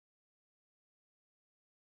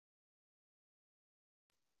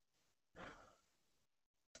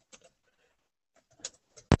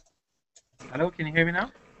Hello, can you hear me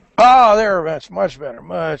now? Oh, there, that's much better,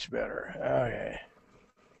 much better. Okay.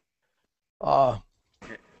 All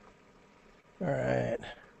Okay, right.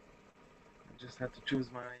 I just have to choose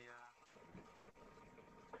my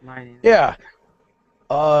line in here. Yeah.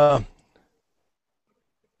 Uh,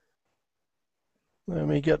 Let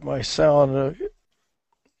me get my sound.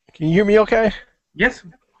 Can you hear me okay? Yes,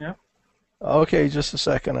 yeah. Okay, just a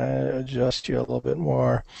second. I adjust you a little bit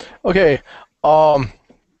more. Okay. Um,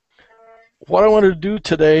 what I want to do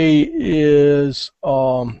today is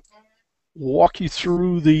walk you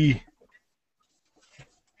through the.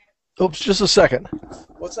 Oops, just a second.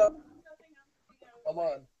 What's up? I'm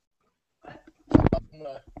on.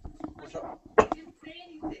 What's up?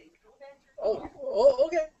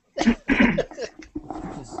 Okay.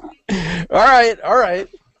 All right, all right.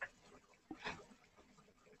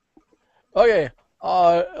 Okay.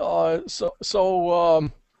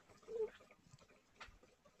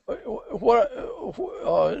 What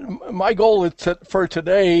my goal for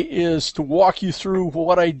today is to walk you through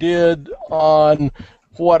what I did on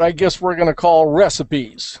what I guess we're going to call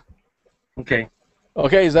recipes. Okay.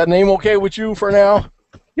 Okay, is that name okay with you for now?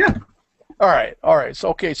 Yeah. All right.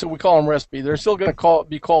 So we call them recipe. They're still going to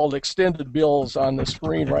be called extended bills on the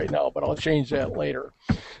screen right now, but I'll change that later.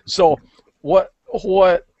 So what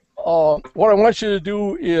I want you to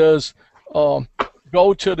do is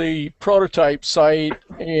go to the prototype site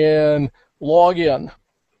and log in,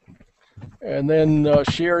 and then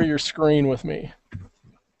share your screen with me.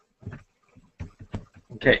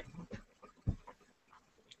 Okay.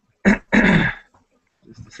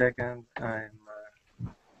 Just a second. I'm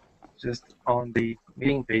just on the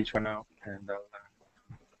meeting page for now, and I'll.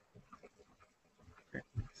 Okay.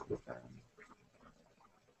 So,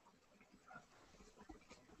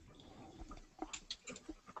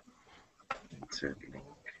 insert link.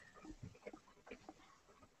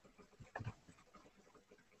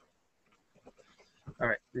 All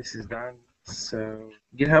right, this is done. So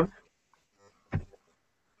GitHub.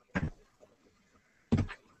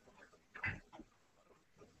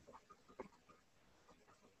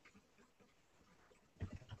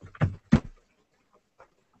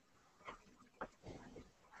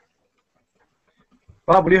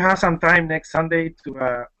 Bob, will you have some time next Sunday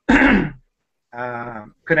to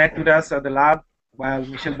connect with us at the lab while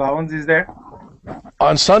Michelle Bowens is there?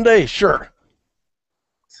 On Sunday, sure.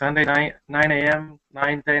 Sunday night, 9 a.m.,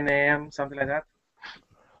 10 a.m., something like that.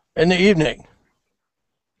 In the evening.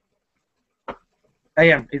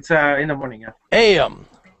 A.m. It's in the morning. Yeah. AM.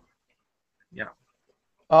 Yeah.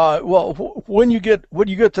 Well, when you get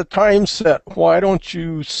the time set, why don't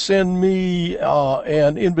you send me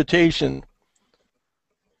an invitation?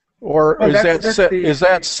 Or Oh, is that's that set? the Is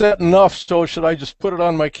that set enough? So should I just put it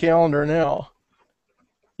on my calendar now?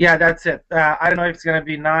 yeah, that's it. I don't know if it's gonna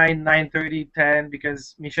be 9, 9:30, 10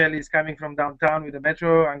 because Michelle is coming from downtown with the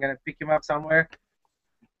metro. I'm gonna pick him up somewhere,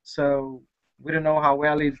 so we don't know how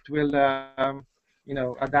well it will,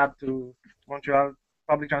 adapt to Montreal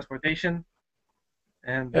public transportation.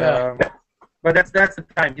 And Yeah. but that's the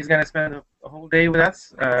time. He's gonna spend a whole day with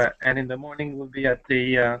us, and in the morning we'll be at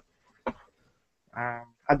the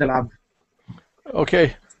lab.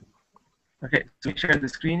 Okay. Okay, so we share the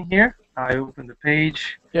screen here. I open the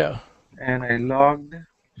page Yeah. and I logged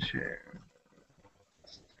share.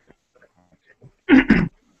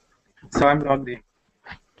 So I'm logged in.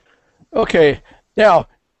 Okay. Now,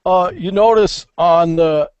 you notice on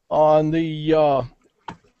the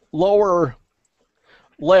lower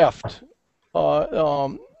left,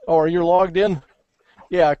 or you're logged in.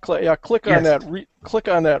 Yeah. Click on Yes. that. Click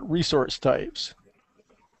on that resource types.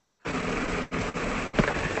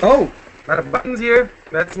 Oh, a lot of buttons here.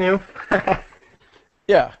 That's new.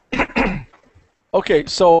 Yeah. Okay.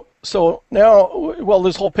 So now, well,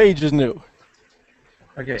 this whole page is new.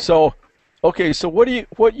 Okay. So, okay. So what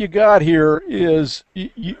you got here is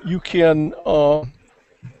you can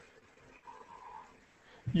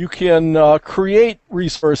create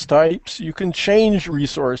resource types. You can change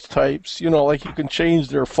resource types. Like you can change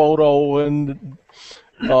their photo and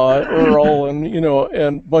URL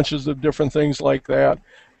and bunches of different things like that.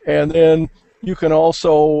 And then you can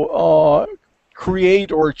also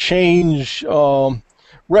create or change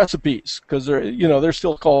recipes because they're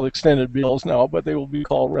still called extended bills now, but they will be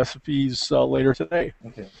called recipes later today.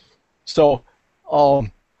 Okay. So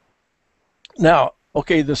now,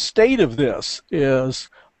 okay, the state of this is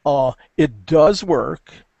it does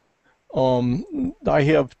work. I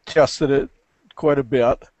have tested it quite a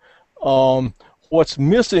bit. What's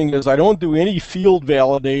missing is I don't do any field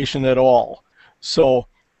validation at all. So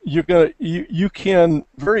you can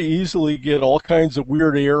very easily get all kinds of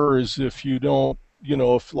weird errors if you don't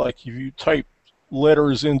if like if you type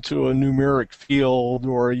letters into a numeric field,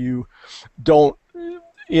 or you don't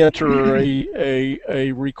enter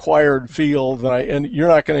a required field, and you're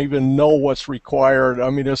not going to even know what's required. I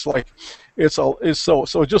mean, it's like it's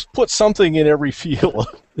so just put something in every field,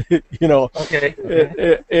 Okay.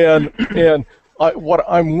 and what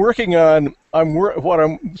I'm working on, I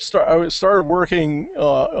started working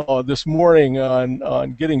this morning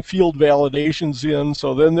on getting field validations in.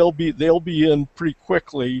 So then they'll be in pretty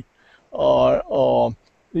quickly. Might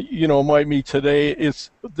be today.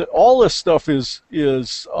 All this stuff is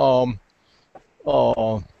the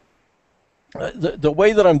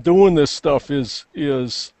way that I'm doing this stuff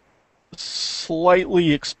is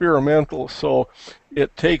slightly experimental, so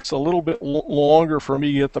it takes a little bit longer for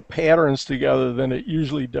me to get the patterns together than it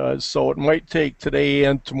usually does. So it might take today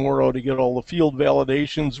and tomorrow to get all the field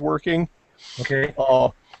validations working. Okay.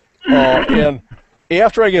 And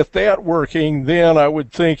after I get that working, then I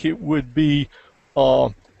would think it would be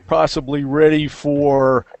possibly ready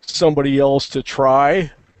for somebody else to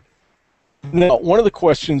try. Now, one of the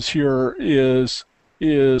questions here is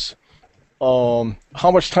how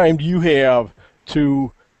much time do you have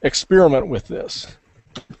to experiment with this?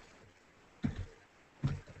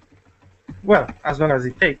 Well, as long as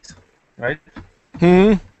it takes, right?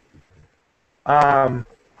 I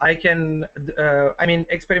can, I mean,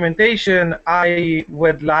 experimentation, I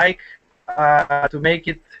would like to make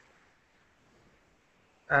it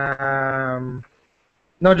not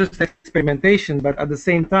just experimentation, but at the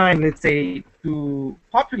same time, let's say, to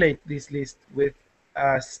populate this list with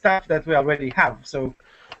stuff that we already have. So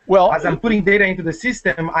as I'm putting data into the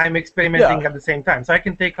system, I'm experimenting at the same time. So I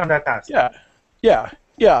can take on that task.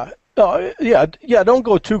 Don't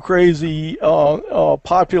go too crazy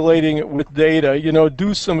populating it with data.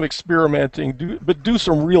 Do some experimenting, but do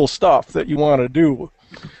some real stuff that you want to do.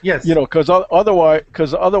 Yes. Because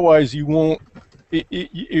otherwise you won't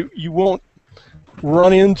you won't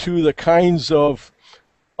run into the kinds of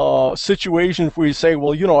situations where you say,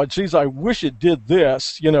 well, geez, I wish it did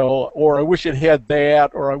this, or I wish it had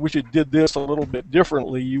that, or I wish it did this a little bit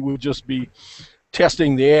differently. You would just be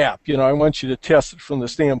testing the app. I want you to test it from the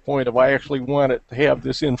standpoint of I actually want it to have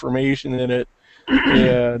this information in it,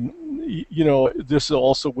 and this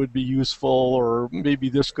also would be useful, or maybe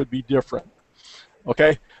this could be different.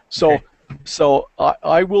 Okay, so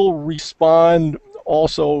I will respond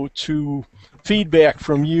also to feedback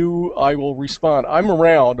from you. I will respond. I'm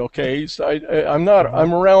around. Okay, so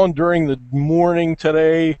I'm around during the morning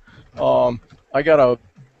today. I got a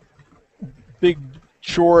big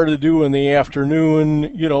chore to do in the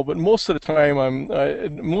afternoon, but most of the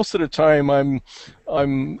time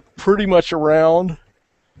I'm pretty much around.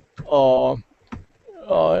 I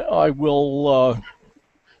will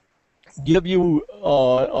give you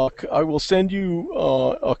I will send you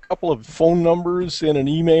a couple of phone numbers in an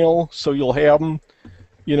email, so you'll have them.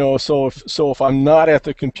 So if I'm not at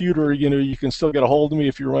the computer, you can still get a hold of me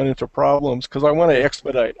if you run into problems, because I want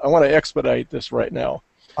to expedite this right now.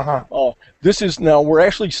 This is now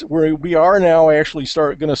we are now actually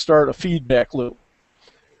going to start a feedback loop,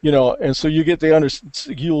 and so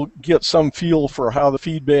you'll get some feel for how the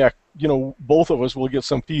feedback, both of us will get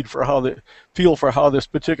some feel for how this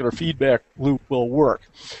particular feedback loop will work.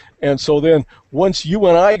 And so then once you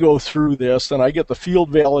and I go through this, and I get the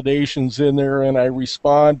field validations in there, and I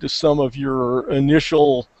respond to some of your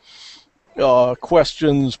initial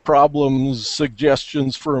questions, problems,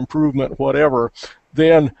 suggestions for improvement, whatever,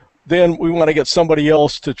 then we want to get somebody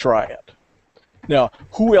else to try it. Now,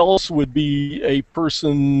 who else would be a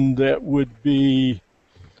person that would be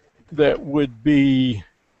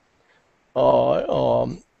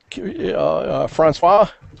Francois?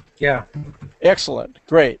 Yeah. Excellent.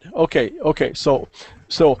 Great. Okay. So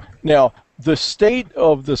now the state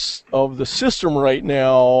of the system right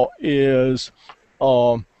now is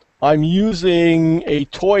I'm using a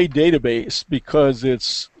toy database because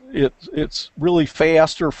it's really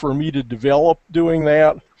faster for me to develop doing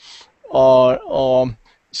that.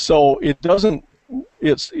 So it doesn't.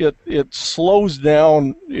 It slows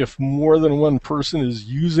down if more than one person is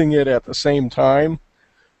using it at the same time.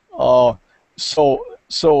 So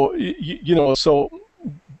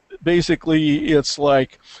basically it's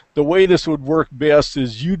like the way this would work best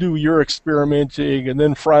is you do your experimenting, and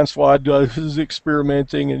then Francois does his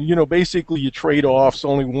experimenting, and basically you trade off, so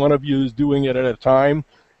only one of you is doing it at a time.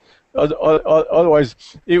 Otherwise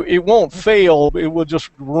it won't fail, it will just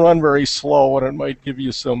run very slow, and it might give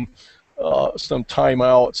you some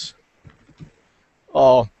timeouts.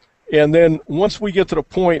 And then once we get to the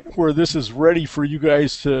point where this is ready for you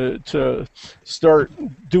guys to start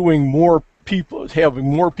doing more people, having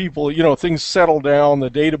more people, things settle down, the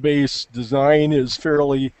database design is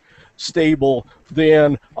fairly stable,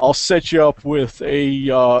 then I'll set you up with a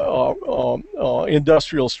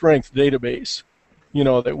industrial strength database,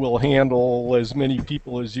 that will handle as many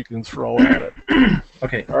people as you can throw at it.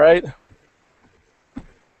 Okay. All right.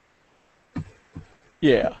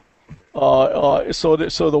 Yeah. So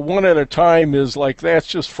the one at a time is like, that's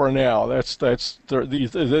just for now. That's this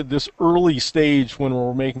early stage when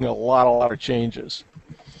we're making a lot of changes.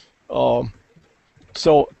 But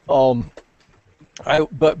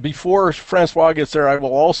before Francois gets there, I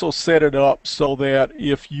will also set it up so that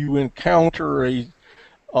if you encounter a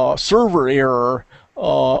server error,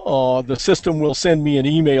 the system will send me an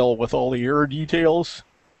email with all the error details.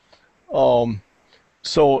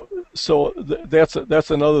 That's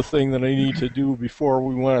another thing that I need to do before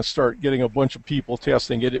we want to start getting a bunch of people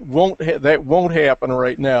testing it. That won't happen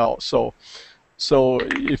right now. So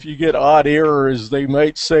if you get odd errors, they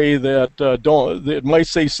might say that it might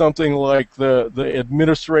say something like the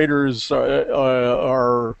administrators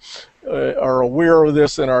are aware of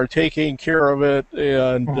this and are taking care of it,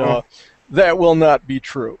 and that will not be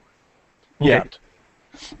true yet,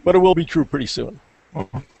 but it will be true pretty soon.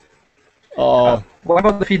 What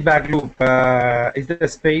about the feedback loop? Is there a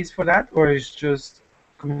space for that, or is just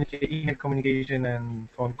email communication and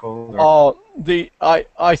phone call?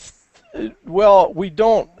 Well, we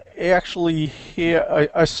don't actually have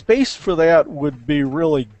a space for that. Would be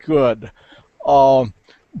really good.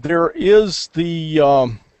 There is the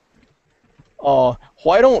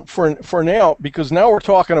why don't for now, because now we're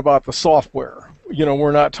talking about the software.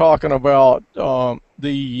 We're not talking about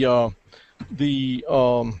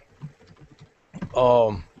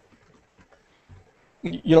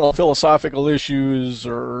philosophical issues,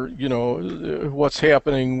 or what's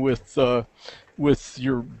happening with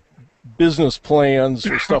your business plans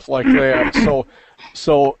or stuff like that.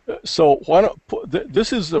 So why don't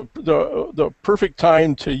this is the perfect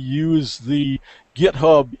time to use the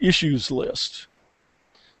GitHub issues list.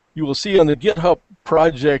 You will see on the GitHub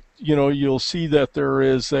project, you'll see that there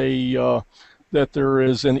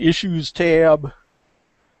is an issues tab.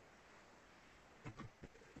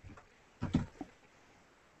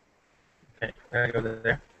 Okay, I go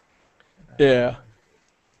there. Yeah.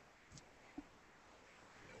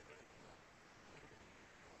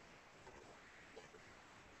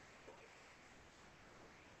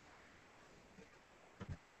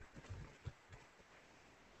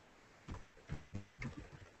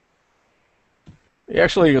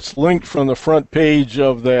 Actually, it's linked from the front page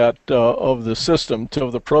of that of the system to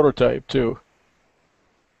the prototype too.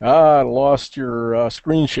 I lost your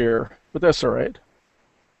screen share, but that's all right.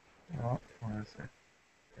 Oh, what is it?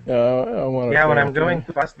 Yeah, when I'm going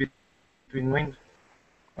too fast between windows.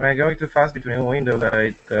 When I go too fast between windows,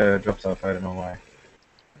 it drops off. I don't know why.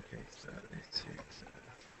 Okay, so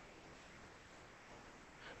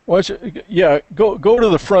let's see. Go to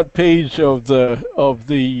the front page of the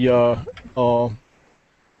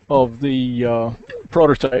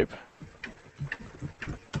prototype.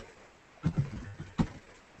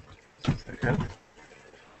 Just a second.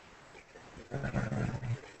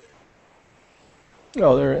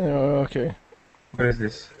 Oh, there. Okay. What is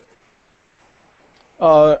this?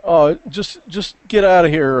 Just get out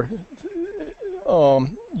of here.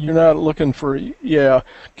 You're not looking for. Yeah.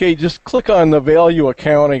 Okay. Just click on the value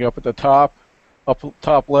accounting up at the top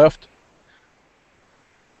left.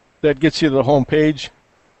 That gets you to the home page.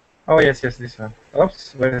 Oh yes, this one.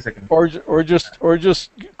 Oops. Wait a second. Or just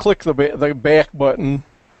click the back button.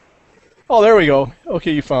 Oh, there we go.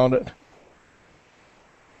 Okay, you found it.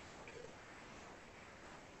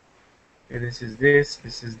 Okay, this is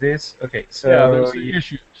this. Okay, so yeah, there's the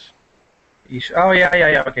issues. Oh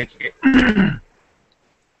yeah. Okay.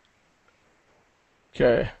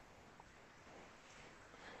 Okay.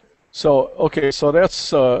 So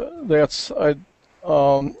that's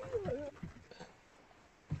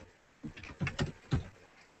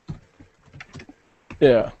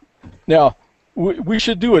yeah. Now we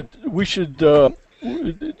should do it. We should before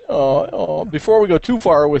we go too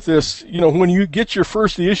far with this. When you get your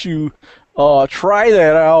first issue, try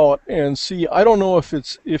that out and see. I don't know if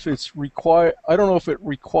it's required. I don't know if it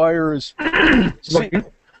requires. See,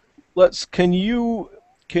 can you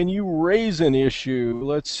raise an issue?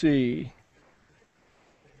 Let's see.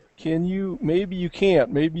 Can you? Maybe you can't.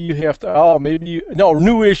 Maybe you have to. Oh, no,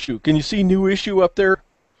 new issue. Can you see new issue up there?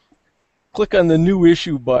 Click on the new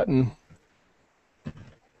issue button.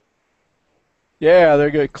 Yeah, there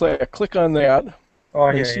you go. Click on that. Oh,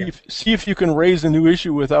 and see if you can raise a new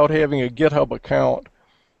issue without having a GitHub account.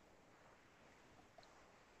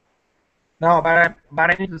 No, but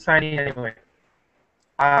I need to sign in anyway.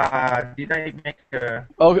 Did I make a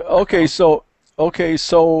Okay, account? so okay,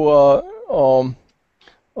 so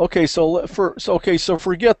okay, so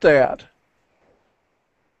forget that.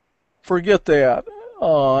 Forget that.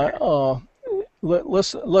 Okay.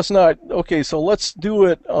 Let's not. Okay, so let's do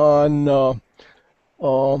it on.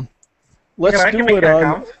 Um, Yeah, let's but I can do make it an on.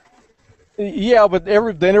 account. Yeah, but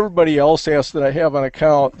then everybody else has to have an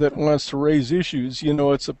account that wants to raise issues. You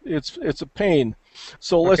know, it's a pain.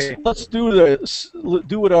 So Okay. let's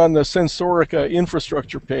do it on the Sensorica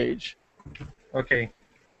infrastructure page. Okay.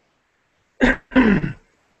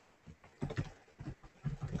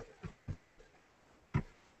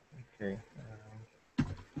 Okay.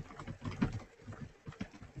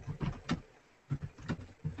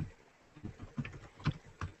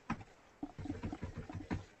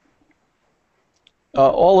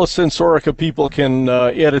 All the Sensorica people can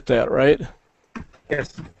edit that, right?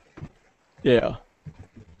 Yes. Yeah.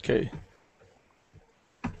 Okay.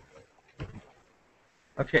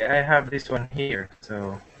 Okay, I have this one here.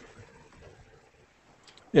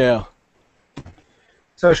 Yeah.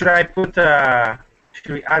 So should I put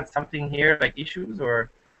should we add something here like issues or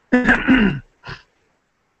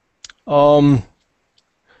Um.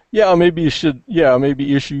 Yeah. Maybe you should. Yeah.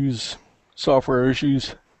 Maybe issues, software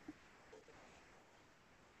issues.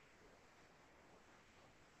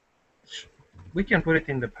 we can put it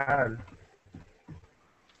in the pad.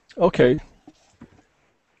 Okay.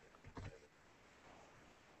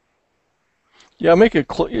 Yeah. Make it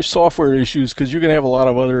software issues because you're gonna have a lot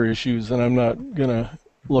of other issues, and I'm not gonna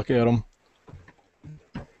look at them.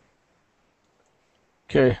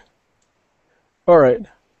 Okay. All right.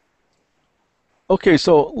 Okay,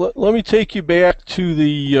 so let me take you back to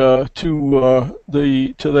that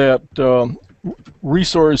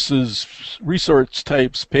resource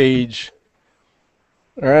types page.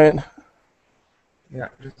 All right. Yeah,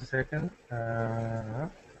 just a second.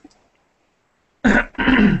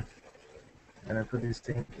 And I put this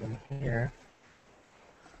thing in here.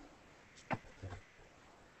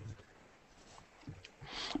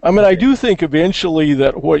 I mean, I Okay. do think eventually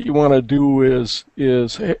that what you want to do is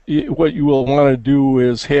what you will want to do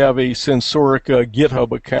is have a Sensorica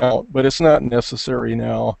GitHub account, but it's not necessary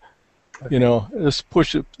now. You Okay. know, let's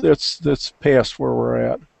push it. That's past where we're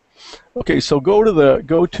at. Okay, so go to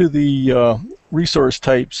the resource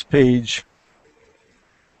types page.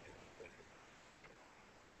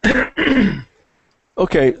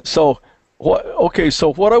 Okay, so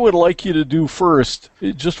what I would like you to do first,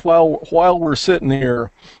 just while we're sitting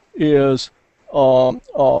here, is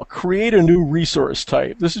create a new resource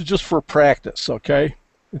type. This is just for practice, okay?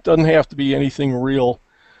 It doesn't have to be anything real.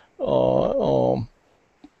 Uh, um,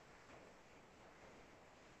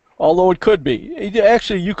 Although it could be.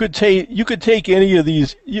 Actually, you could take any of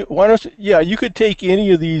these. Why don't you, yeah, you could take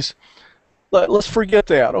any of these. Let's forget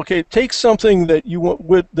that. Okay, take something that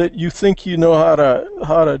that you think you know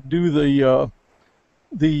how to do the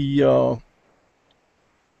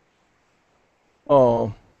uh,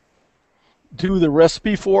 do the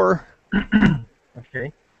recipe for.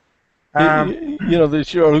 Okay. You know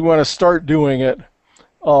that you want to start doing it,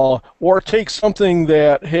 or take something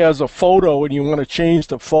that has a photo and you want to change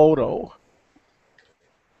the photo.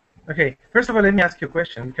 Okay. First of all, let me ask you a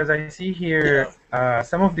question because I see Yeah. here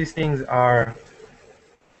some of these things are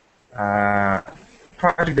uh,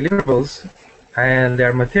 project deliverables and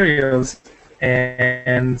they're materials,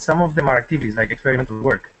 and some of them are activities like experimental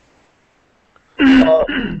work. Uh,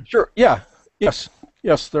 sure. Yeah. Yes.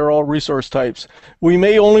 Yes. They're all resource types. We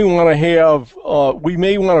may only want to have. We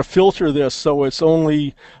may want to filter this so it's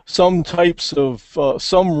only some types of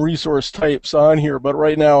some resource types on here. But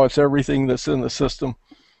right now, it's everything that's in the system.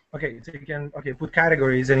 Okay, so you can put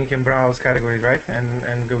categories and you can browse categories, right?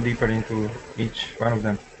 And go deeper into each one of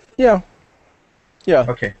them. Yeah. Yeah.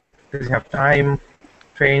 Okay. Does you have time,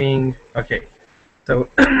 training? Okay. So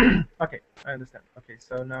okay, I understand. Okay,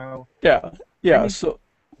 so now Yeah. I Yeah. need So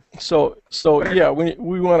what I, yeah.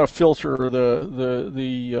 We want to filter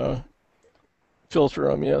filter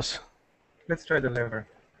them. Yes. let's try the lever,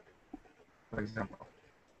 for example.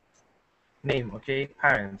 Name, okay,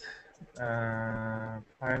 parent.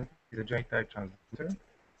 Parent is a joint type transducer.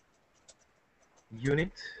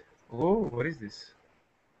 Unit. Oh, what is this?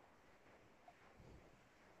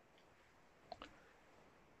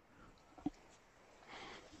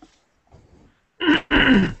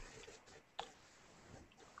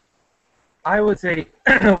 I would say,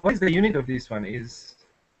 what is the unit of this one?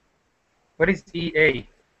 What is EA?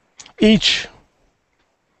 Each.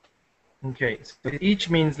 Okay, so each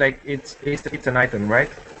means like it's an item, right?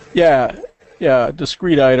 Yeah. Yeah.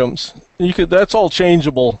 Discrete items. You could. That's all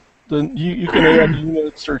changeable. You can add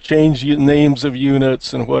units or change names of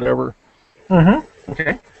units and whatever.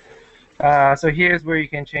 Okay. So here's where you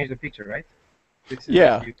can change the picture, right? This is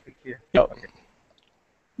Yeah. you click here. Yep. Okay.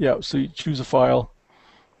 Yeah. So you choose a file.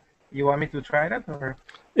 You want me to try that, or?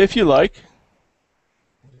 If you like.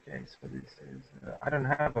 Okay. So this is. I don't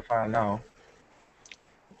have a file now.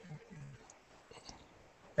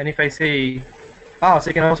 And if I say, oh, so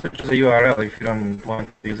you can also choose a URL if you don't want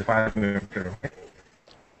to use a file from your computer.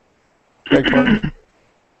 Okay?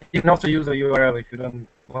 You can also use a URL if you don't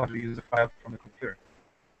want to use a file from the computer.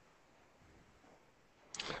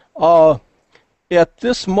 At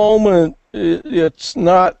this moment, it's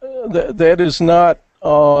not. That is not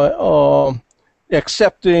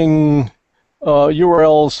accepting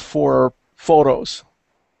URLs for photos.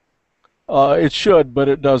 It should, but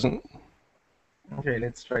it doesn't. Okay,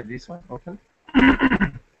 let's try this one. Open.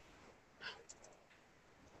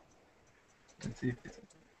 Let's see if it's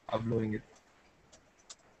uploading it.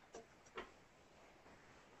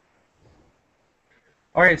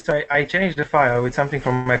 All right, so I changed the file with something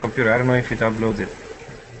from my computer. I don't know if it uploads it.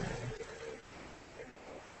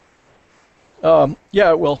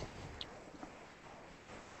 Yeah, it will.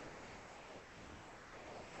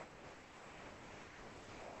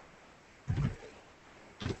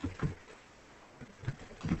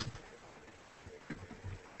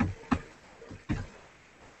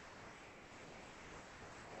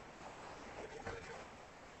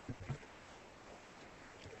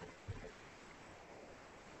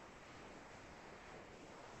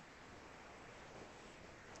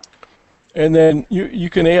 And then you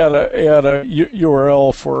can add a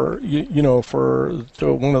URL for for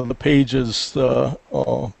to one of the pages that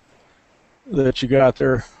you got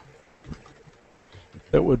there.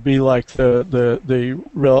 That would be like the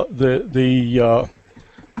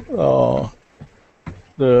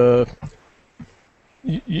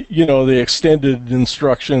extended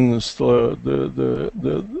instructions, the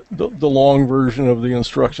long version of the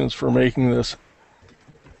instructions for making this.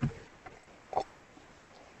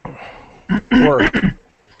 Or at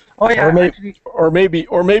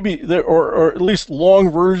least long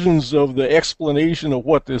versions of the explanation of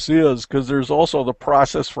what this is, because there's also the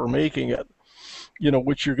process for making it.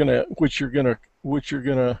 Which you're gonna. You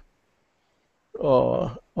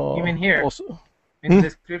mean here? Also, in the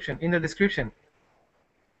description. In the description.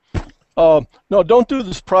 No, don't do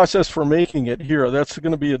this process for making it here. That's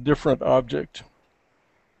going to be a different object.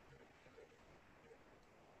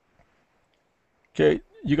 Okay.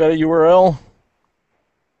 You got a URL?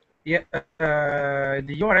 Yeah, the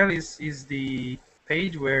URL is the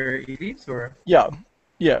page where it lives, or? Yeah,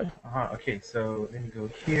 yeah. Okay, so let me go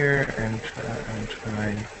here and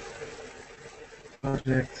try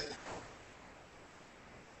project.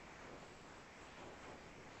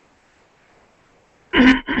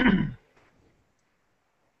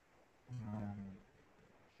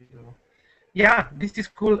 Yeah, this is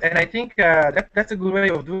cool, and I think that's a good way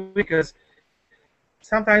of doing it, because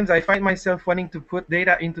sometimes I find myself wanting to put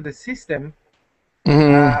data into the system,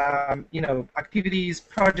 activities,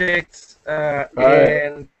 projects,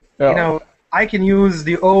 and I can use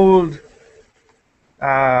the old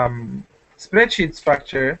spreadsheet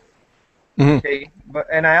structure. Okay,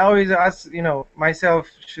 and I always ask myself,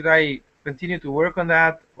 should I continue to work on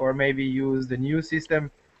that, or maybe use the new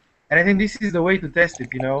system? And I think this is the way to test it.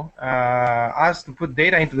 Ask to put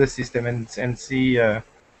data into the system and see how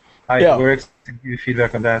it works, and give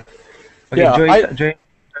feedback on that. Okay,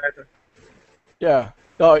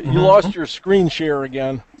 you lost your screen share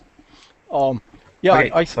again. I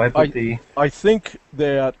think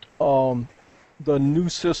that the new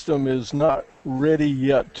system is not ready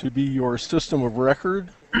yet to be your system of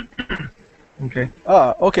record. Okay.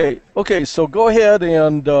 Okay. So go ahead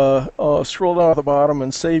and scroll down at the bottom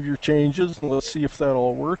and save your changes, and let's see if that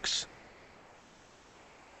all works.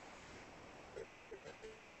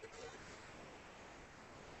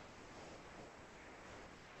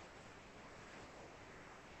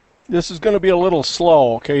 This is going to be a little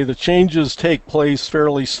slow, okay? The changes take place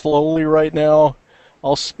fairly slowly right now.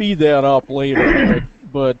 I'll speed that up later,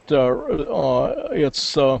 but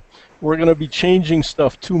it's we're going to be changing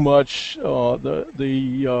stuff too much. All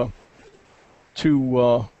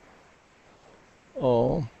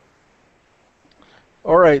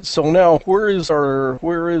right. So now, where is our?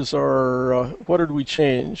 What did we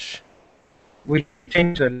change? We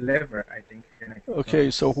changed the lever, I think. Okay,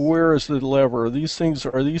 so where is the lever? Are these things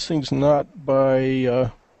not by?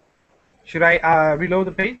 Should I reload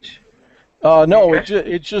the page? No,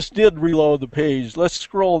 it just did reload the page. Let's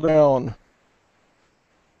scroll down.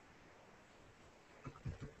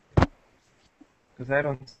 Because I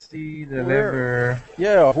don't see the Where? lever.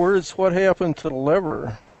 Yeah, what happened to the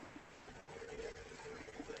lever?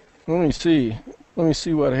 Let me see. Let me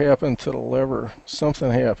see what happened to the lever.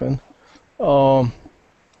 Something happened. Um,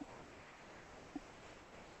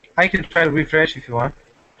 I can try to refresh if you want.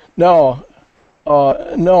 no,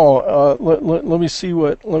 no. Let me see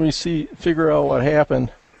what. Let me see. Figure out what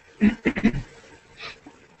happened.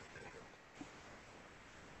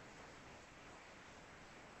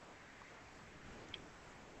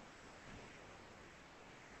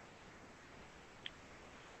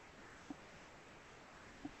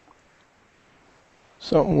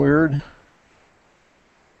 Something weird. Of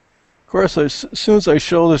course, as soon as I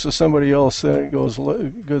show this to somebody else, then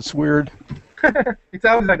it gets weird. It's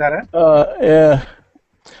always like that, huh? Yeah.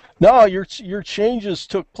 No, your changes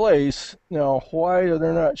took place. Now, why are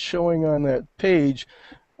they not showing on that page?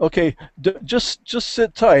 Okay, just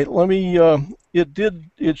sit tight. Let me.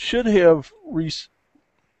 It should have.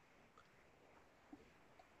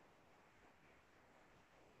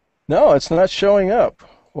 No, it's not showing up.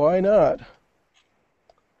 Why not?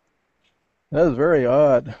 That is very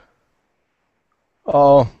odd.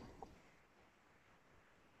 Uh,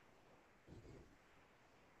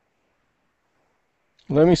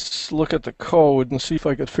 Let me look at the code and see if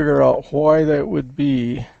I could figure out why that would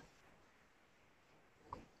be.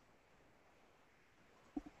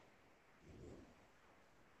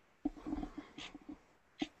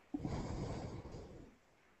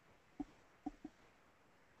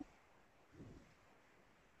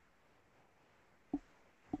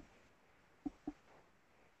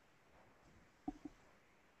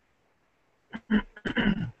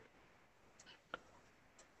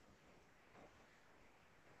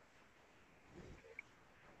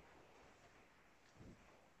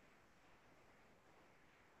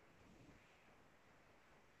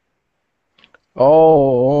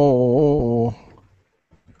 Oh,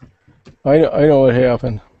 I know what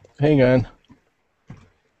happened. Hang on.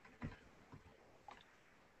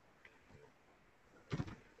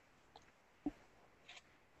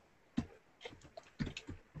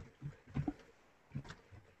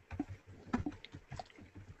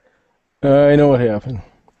 I know what happened.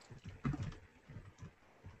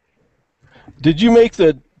 Did you make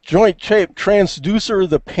the joint transducer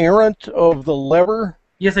the parent of the lever?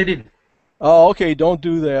 Yes, I did. Oh, okay. Don't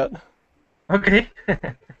do that. Okay.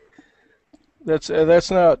 That's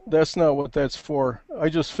not what that's for. I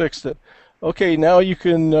just fixed it. Okay, now you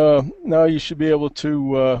can now you should be able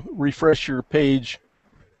to refresh your page.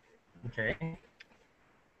 Okay.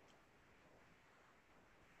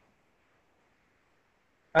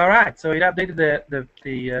 All right. So it updated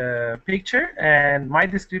the picture, and my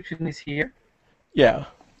description is here. Yeah,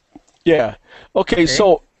 yeah. Okay,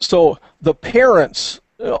 Okay. so the parents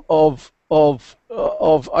of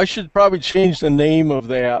I should probably change the name of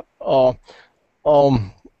that.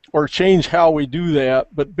 Or change how we do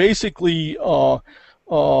that. But basically, the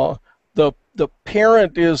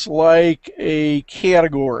parent is like a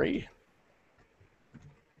category.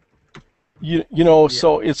 You know, Yeah.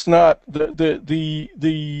 so it's not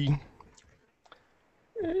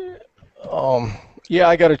yeah,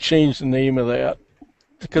 I got to change the name of that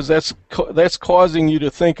because that's causing you to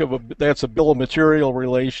think of that's a bill of material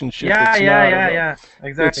relationship. Yeah, It's yeah, not. yeah, yeah. It's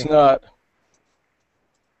Exactly. not.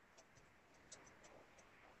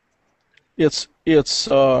 It's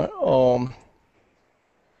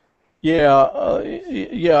yeah,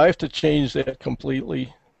 yeah, I have to change that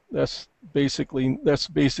completely. That's basic. That's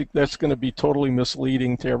going to be totally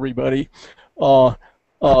misleading to everybody. Uh,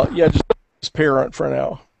 yeah, just parent for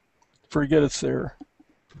now. Forget it's there.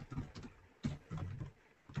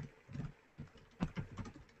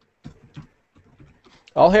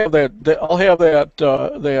 I'll have that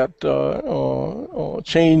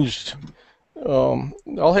changed.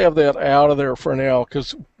 I'll have that out of there for now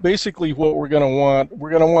because basically what we're going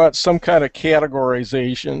to want some kind of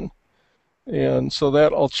categorization. And so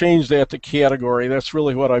that I'll change that to category. That's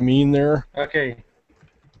really what I mean there. Okay.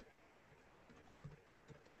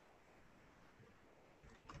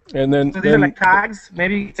 And So these are like tags.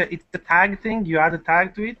 Maybe it's a tag thing. You add a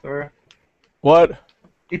tag to it, or what?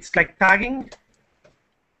 it's like tagging.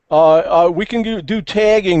 We can do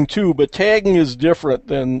tagging too, but tagging is different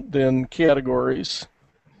than categories.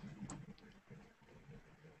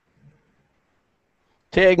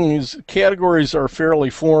 Categories are fairly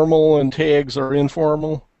formal and tags are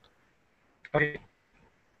informal. Okay.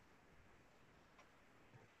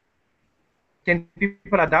 Can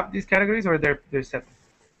people adapt these categories, or they're set?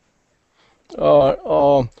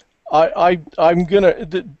 I'm gonna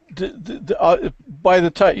by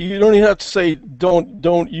the time you don't even have to say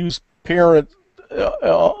don't use parent.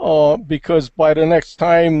 because by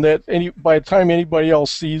the time anybody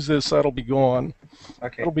else sees this, that'll be gone.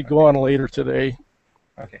 Okay. It'll be gone later today.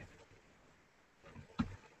 Okay.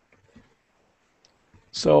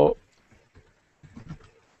 So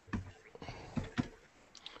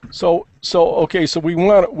okay. So we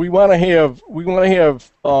want to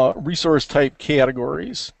have resource type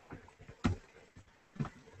categories,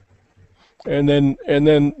 and then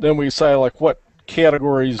we decide like what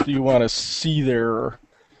categories do you want to see there.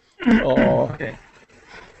 Okay.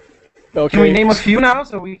 Okay. Can we name a few now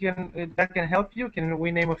so we can that can help you? Can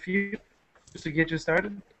we name a few just to get you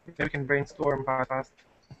started? Maybe we can brainstorm fast,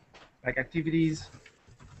 like activities.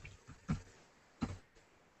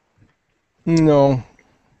 No.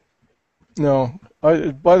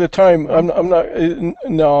 By the time I'm not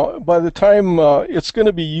no. By the time it's going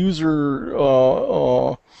to be user.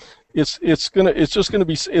 It's just going to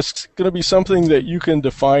be something that you can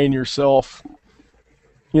define yourself.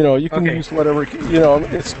 You know, you can use whatever. You know,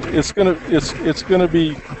 it's going to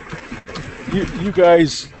be. You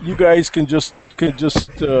guys can just. You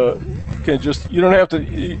don't have to.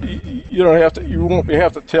 You won't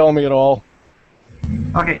have to tell me at all.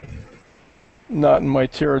 Okay. Not in my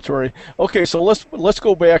territory. Okay, so let's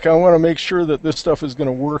go back. I want to make sure that this stuff is going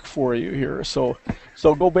to work for you here. So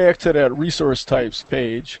go back to that resource types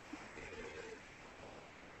page.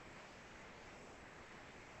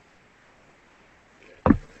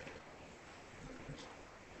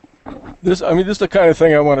 This is the kind of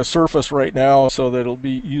thing I want to surface right now so that it'll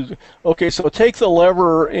be used. Okay, so take the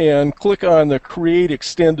lever and click on the Create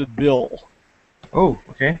Extended Bill. Oh,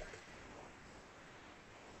 okay.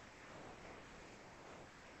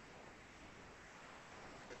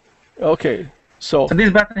 Okay, so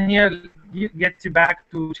this button here gets you back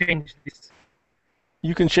to change this.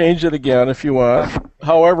 You can change it again if you want.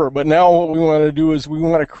 However, but now what we want to do is we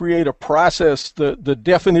want to create a process, the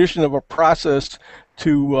definition of a process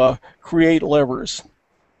to create levers.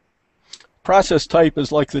 Process type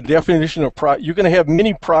is like the definition of you're going to have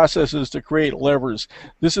many processes to create levers.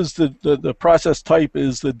 This is the process type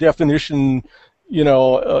is the definition, you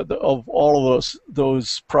know, of all of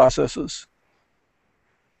those processes.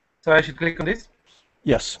 So I should click on this?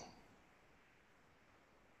 Yes.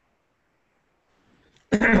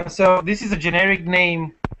 So this is a generic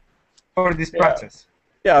name for this process.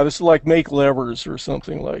 Yeah, this is like make levers or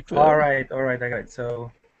something like that. All right, I got it.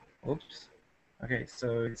 So, oops. Okay,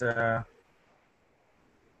 so it's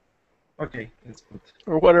okay, it's good.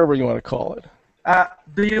 Or whatever you want to call it.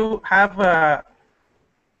 Do you have a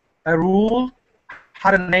rule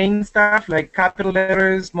how to name stuff, like capital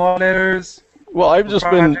letters, small letters? Well, I've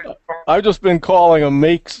just been calling them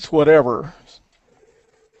makes whatever.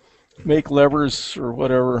 Make levers or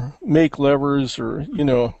whatever. Make levers or, you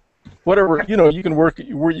know, whatever, you know, you can work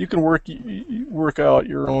out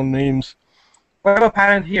your own names. What about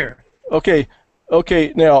parent here? Okay.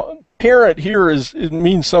 Now parent here it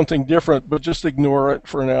means something different, but just ignore it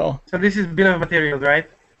for now. So this is bill of materials, right?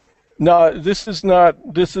 No, this is not.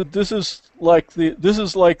 This is like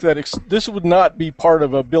that. This would not be part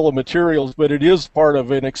of a bill of materials, but it is part of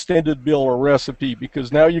an extended bill or recipe,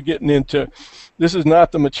 because now you're getting into. This is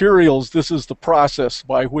not the materials. This is the process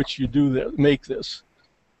by which you do that. Make this.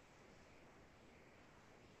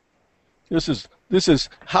 This is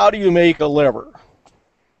how do you make a lever?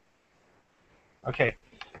 Okay.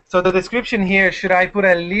 So the description here, should I put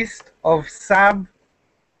a list of sub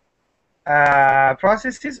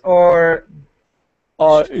processes, or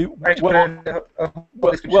well,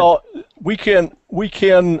 we could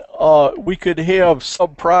have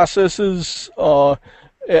sub processes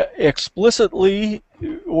explicitly,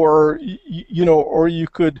 or you know, or you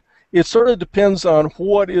could. It sort of depends on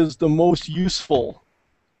what is the most useful.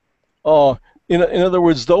 In other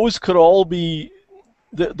words, those could all be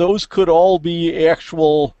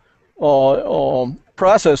actual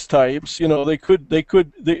process types. You know, where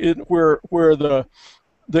the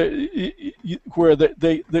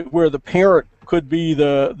parent could be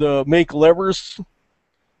the make levers.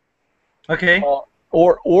 Okay.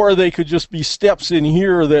 Or they could just be steps in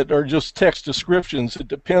here that are just text descriptions. It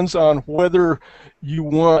depends on whether you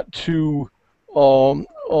want to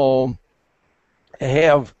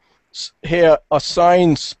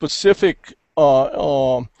assign specific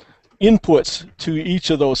inputs to each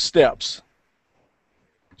of those steps.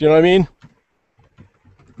 Do you know what I mean?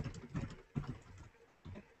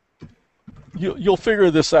 You'll figure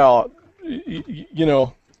this out. You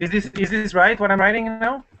know. Is this right? What I'm writing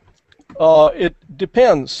now? It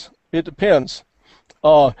depends. It depends.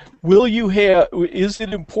 Will you have? Is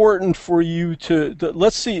it important for you to?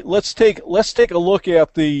 Let's see. Let's take a look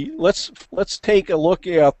at the. Let's take a look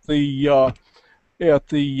at the at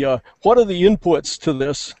the what are the inputs to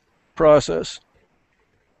this process?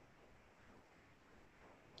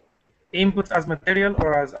 Inputs as material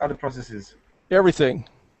or as other processes? Everything.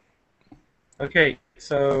 Okay,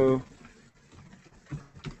 so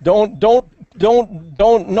Don't add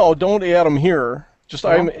them here. Just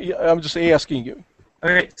no? I'm just asking you.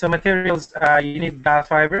 Okay, so materials, you need glass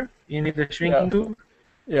fiber, you need the shrinking tube,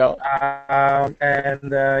 Yeah.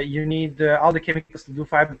 and you need all the chemicals to do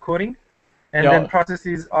fiber coating. And Yeah. then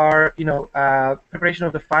processes are, preparation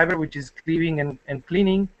of the fiber, which is cleaving and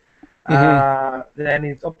cleaning. Then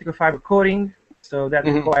it's optical fiber coating, so that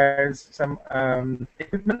requires some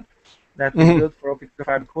equipment that we build for optical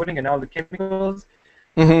fiber coating and all the chemicals.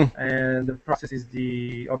 And the process is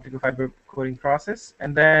the optical fiber coating process.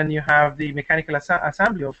 And then you have the mechanical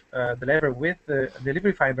assembly of the lever with the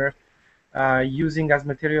delivery fiber, using as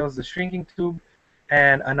materials the shrinking tube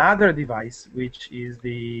and another device, which is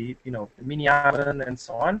the the mini oven and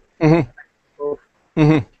so on. So,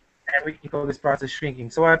 and we can call this process shrinking.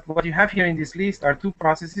 So what you have here in this list are two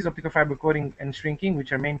processes, optical fiber coating and shrinking,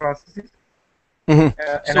 which are main processes. And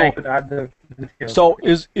So, I could add the materials. so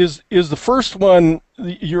is the first one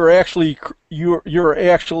you're actually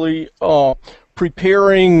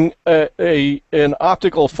preparing an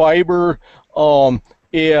optical fiber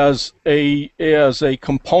as a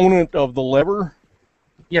component of the lever?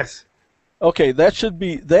 Yes. Okay, that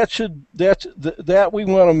we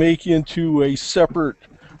want to make into a separate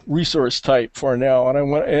resource type for now,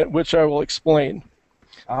 and which I will explain.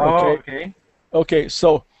 Oh, okay. Okay,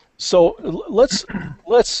 so let's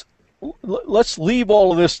leave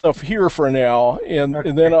all of this stuff here for now, and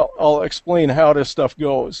then I'll explain how this stuff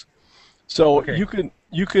goes. So you can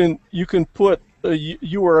put a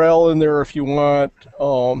URL in there if you want,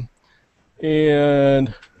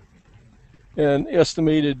 and an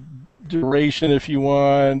estimated duration if you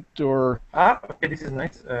want, or okay, this is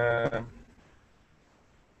nice.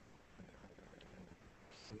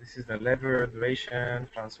 This is the lever duration.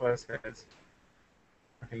 Francois says.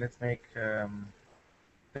 Okay, let's make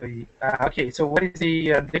okay, so what is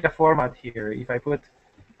the data format here? If I put,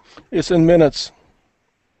 it's in minutes.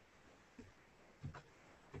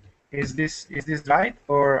 Is this right,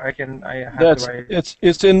 or I have That's to write?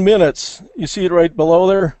 it's in minutes. You see it right below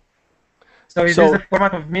there. So is this the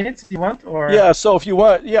format of minutes you want, or? Yeah. So if you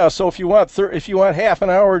want if you want half an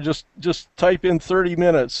hour, just type in 30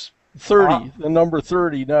 minutes. 30, the number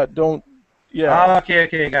 30. Don't. Yeah. Oh,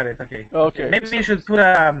 okay, got it. Okay. Okay. Maybe you should put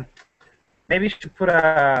an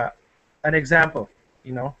example,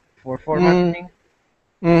 for formatting.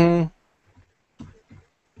 You'll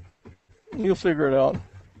figure it out.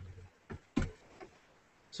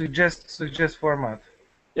 Suggest format.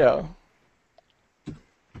 Yeah.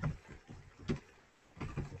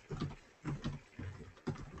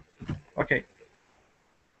 Okay.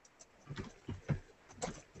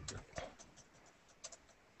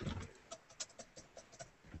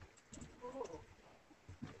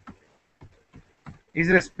 Is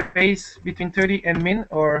there a space between 30 and min,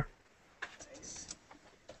 or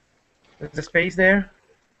there's a space there?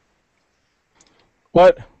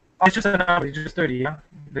 What? Oh, it's just a number. It's just 30. Yeah.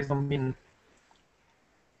 There's no min.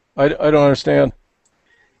 I don't understand.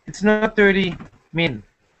 It's not 30 min.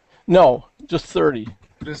 No, just 30.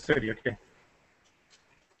 Just 30. Okay.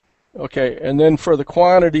 Okay, and then for the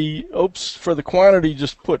quantity,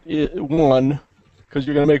 just put 1, because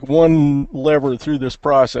you're going to make one lever through this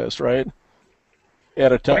process, right?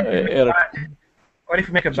 At a time. What if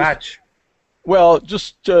you make a batch? Well,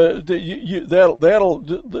 just just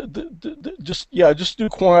do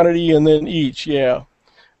quantity and then each. Yeah.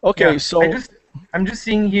 Okay. Yeah, so I'm just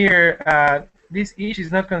seeing here. This each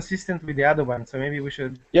is not consistent with the other one, so maybe we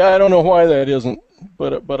should. Yeah, I don't know why that isn't,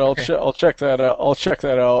 but I'll check that out. I'll check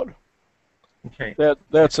that out. Okay.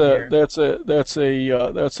 That's a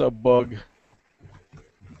bug.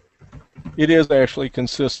 It is actually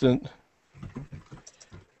consistent.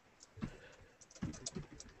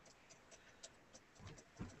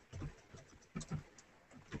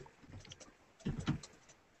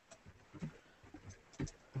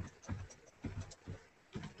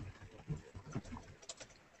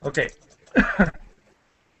 Okay.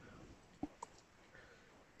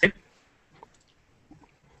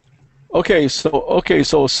 Okay,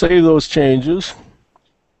 so save those changes.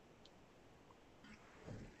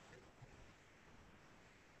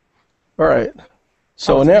 All right.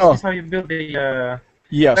 So now this is how you build the.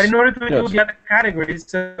 Yes. But in order to do the other categories,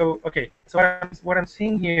 so what I'm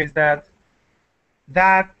seeing here is that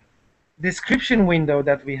description window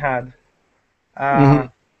that we had.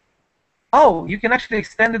 Oh, you can actually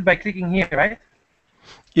extend it by clicking here, right?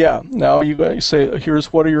 Yeah. Now you say,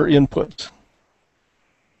 here's what are your inputs.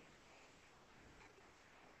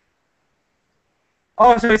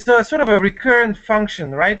 Oh, so it's a sort of a recurrent function,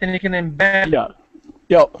 right? And you can embed. Yeah.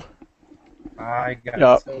 Yep. I got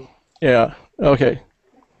Yeah. it. So, Yeah. Okay.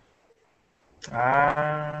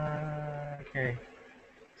 okay.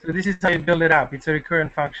 So this is how you build it up. It's a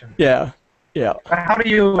recurrent function. Yeah. Yeah. But how do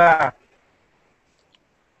you?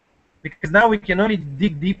 Because now we can only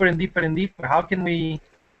dig deeper and deeper and deeper. How can we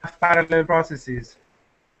have parallel processes?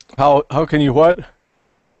 How can you what?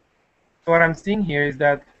 So what I'm seeing here is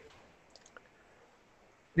that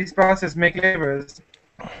this process make labels.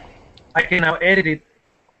 I can now edit it,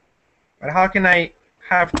 but how can I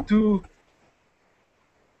have two?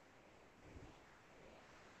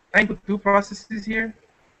 Can I put two processes here?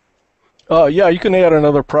 Yeah, you can add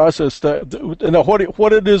another process. Now, what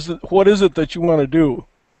is it that you want to do?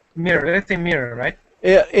 Mirror. Let's say mirror, right?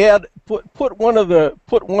 Put one of the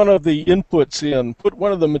inputs in. Put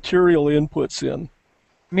one of the material inputs in.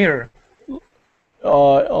 Mirror.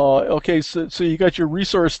 Okay, so you got your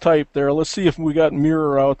resource type there. Let's see if we got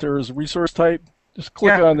mirror out there as a resource type. Just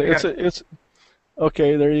click on it. It's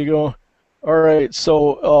okay. There you go. All right.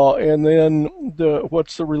 So and then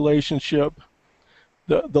what's the relationship?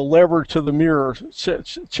 The lever to the mirror. Check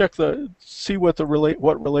see what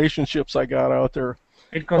relationships I got out there.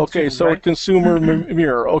 Okay, so right? consumer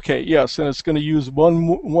mirror. Okay, yes, and it's going to use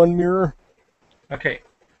one mirror. Okay.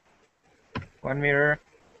 One mirror,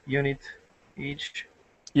 unit each.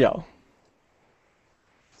 Yeah.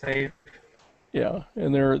 Save. Yeah,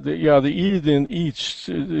 and the each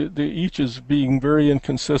is being very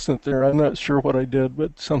inconsistent there. I'm not sure what I did,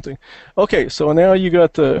 but something. Okay, so now you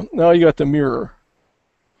got the mirror.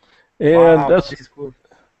 And wow, this is cool.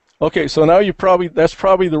 Okay, so now that's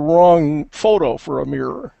probably the wrong photo for a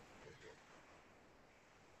mirror.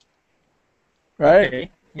 Right?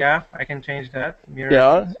 Okay. Yeah, I can change that. Mirror.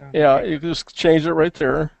 Yeah, yeah, you just change it right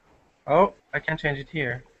there. Oh, I can change it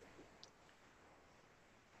here.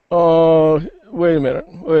 Wait a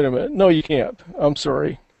minute. No, you can't. I'm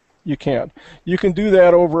sorry. You can't. You can do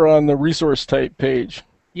that over on the resource type page.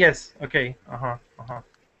 Yes. Okay.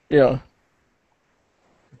 Yeah.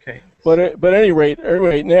 Okay. But at any rate,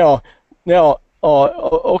 now,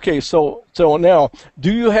 okay. So now,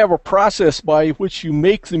 do you have a process by which you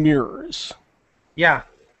make the mirrors? Yeah.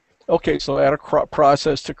 Okay, so add a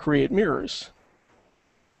process to create mirrors.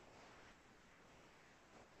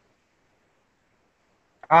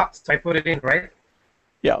 So I put it in, right?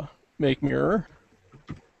 Yeah. Make mirror.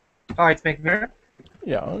 Oh, it's make mirror?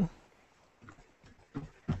 Yeah.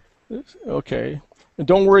 Okay. And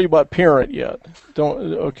don't worry about parent yet.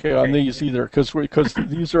 Don't on these either, because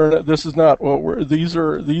these are this is not what we're these.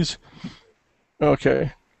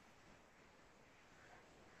 Okay.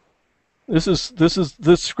 This is the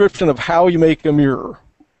description of how you make a mirror.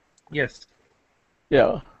 Yes.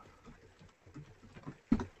 Yeah.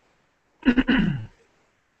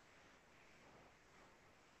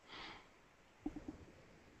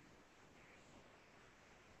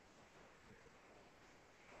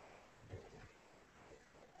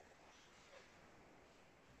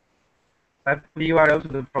 That's the URL to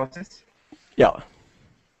the process. Yeah.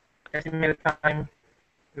 Estimated time,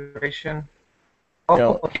 duration. Oh,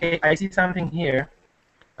 yeah. Okay. I see something here.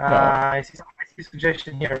 I see a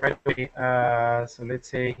suggestion here right away. So let's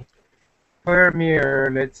say per mirror,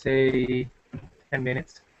 let's say 10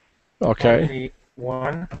 minutes. Okay. Only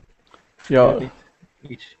one. Yeah.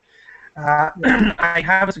 Each. I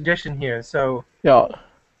have a suggestion here. So yeah.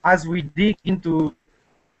 As we dig into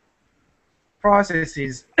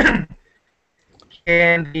processes,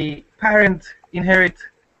 can the parent inherit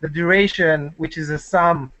the duration, which is a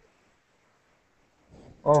sum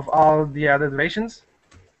of all the other durations?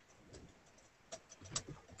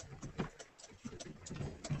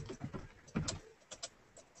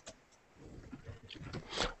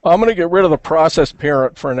 I'm going to get rid of the process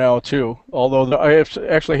parent for now too. Although I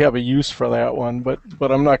actually have a use for that one, but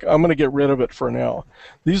I'm not. I'm going to get rid of it for now.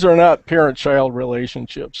 These are not parent-child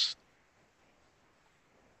relationships.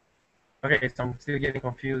 Okay, so I'm still getting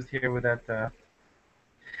confused here with that.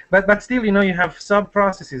 But still, you have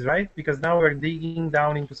sub-processes, right? Because now we're digging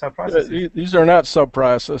down into sub-processes. These are not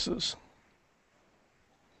sub-processes.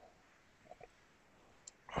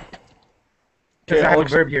 Okay, I have a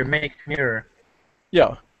verb here, make mirror.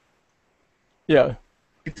 Yeah. Yeah.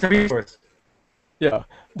 It's a resource. Yeah.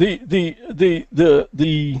 If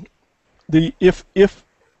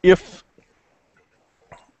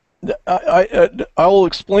I'll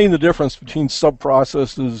explain the difference between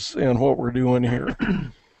sub-processes and what we're doing here.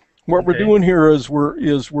 What we're doing here is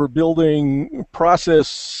we're building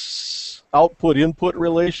process output-input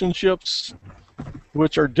relationships,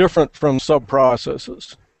 which are different from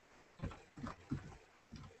sub-processes.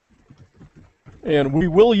 And we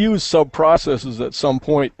will use sub-processes at some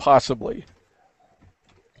point, possibly.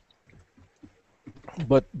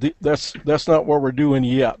 But that's not what we're doing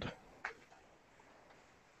yet.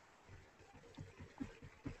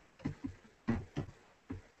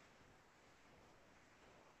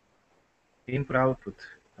 Input output.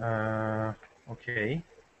 Okay.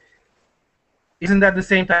 Isn't that the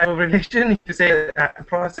same type of relation? If you say a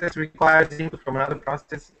process requires input from another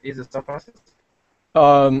process, is a sub-process?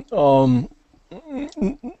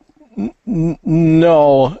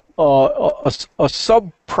 No. A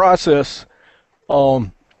sub-process,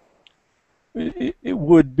 it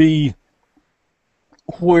would be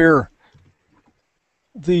where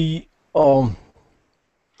the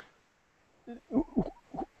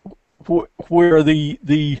where the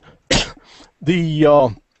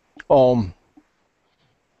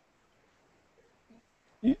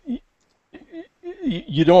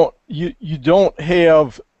you don't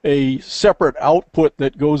have a separate output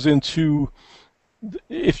that goes into.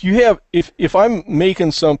 If I'm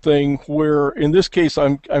making something where, in this case,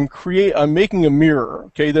 I'm making a mirror,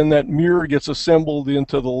 okay, then that mirror gets assembled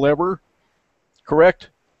into the lever, correct?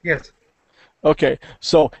 Yes. Okay,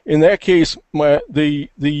 so in that case,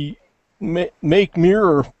 the make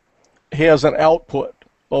mirror has an output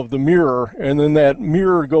of the mirror, and then that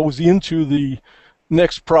mirror goes into the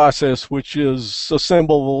next process, which is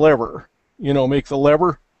assemble the lever. You know, make the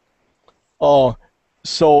lever. So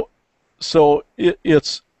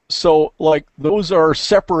like those are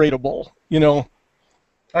separatable. You know.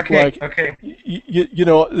 Okay. Like, okay. You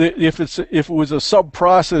know, if it was a sub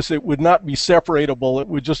process, it would not be separatable. It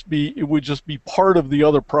would just be part of the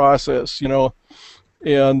other process. You know,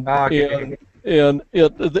 and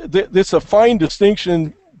it's a fine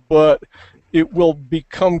distinction, but it will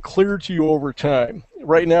become clear to you over time.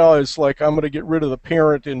 Right now, it's like I'm going to get rid of the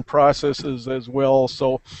parent in processes as well.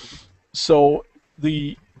 So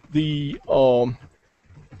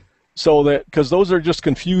that because those are just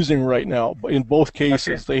confusing right now in both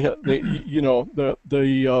cases. Okay. They you know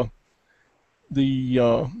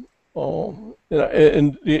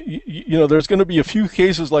and you know there's going to be a few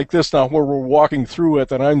cases like this now where we're walking through it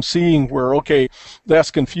and I'm seeing where, okay, that's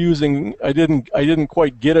confusing. I didn't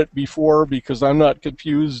quite get it before because I'm not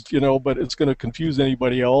confused, you know, but it's going to confuse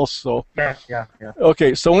anybody else. So yeah.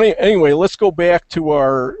 Okay, so anyway, let's go back to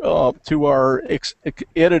our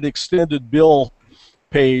edit extended bill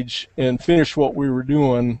page and finish what we were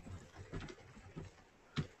doing.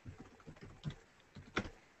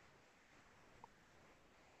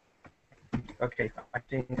 Okay, I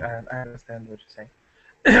think I understand what you're saying.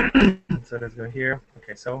 So let's go here.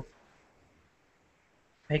 Okay, so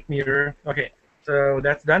make mirror. Okay, so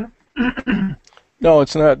that's done. No,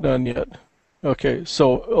 it's not done yet. Okay,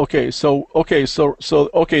 so there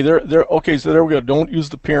we go. Don't use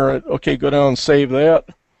the parent. Okay, go down and save that.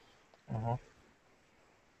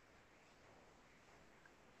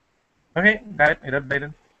 Okay, got it. It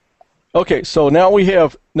updated. Okay, so now we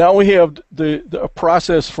have the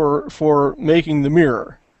process for making the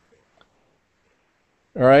mirror.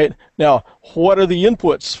 All right. Now, what are the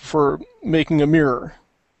inputs for making a mirror?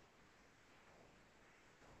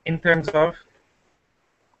 In terms of?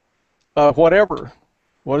 Whatever.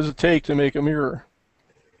 What does it take to make a mirror?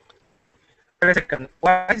 Wait a second.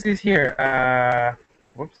 Why is this here?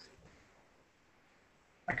 Whoops.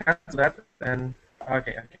 I can't do that. And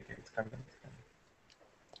okay, it's coming.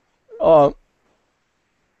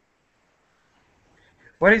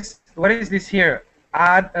 What is this here?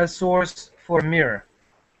 Add a source for mirror.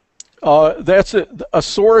 That's it. A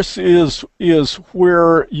source is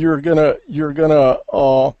where you're gonna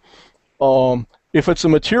if it's a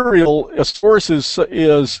material, a source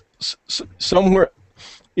is somewhere,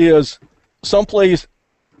 is someplace,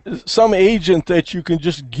 some agent that you can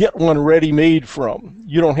just get one ready-made from.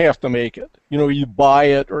 You don't have to make it. You know, you buy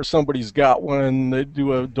it or somebody's got one, they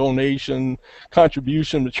do a donation,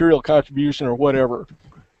 contribution, material contribution or whatever.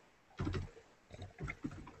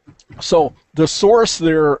 So the source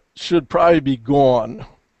there should probably be gone.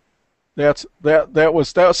 That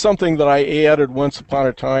was something that I added once upon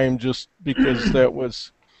a time just because that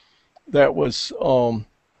was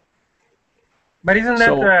But isn't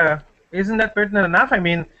that pertinent enough? I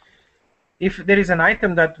mean, if there is an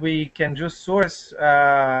item that we can just source,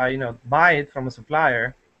 you know, buy it from a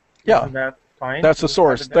supplier, yeah, isn't that fine? That's a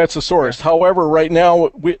source. That's a source. Yeah. However, right now,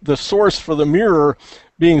 the source for the mirror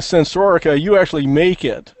being Sensorica, you actually make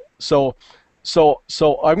it. So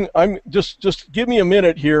I'm just give me a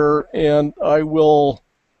minute here, and I will.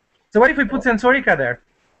 So what if we put Sensorica there?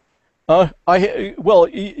 Well,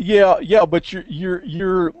 yeah, but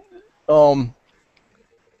you're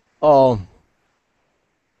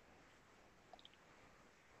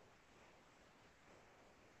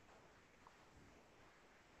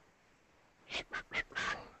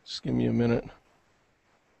Just give me a minute.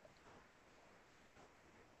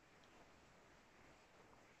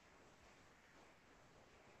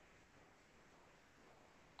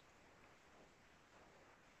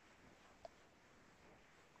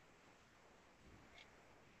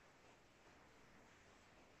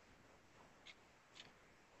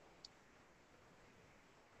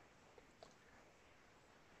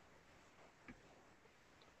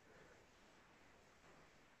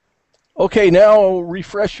 Okay, now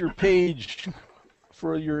refresh your page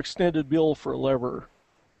for your extended bill for lever.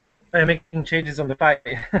 I'm making changes on the fly.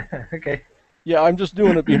 Okay. Yeah, I'm just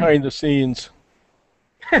doing it behind the scenes.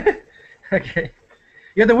 Okay.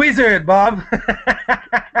 You're the wizard, Bob.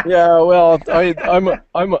 Yeah, well,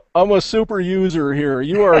 I'm a super user here.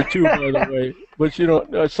 You are too, by the way. But you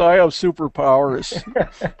know, so I have superpowers.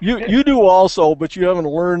 You do also, but you haven't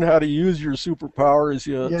learned how to use your superpowers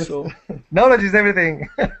yet. Yes. So Knowledge is everything.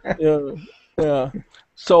 yeah, yeah.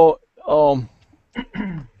 So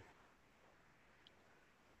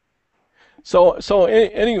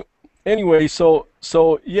anyway, so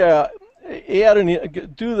yeah, add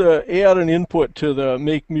an input to the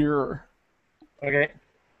make mirror. Okay.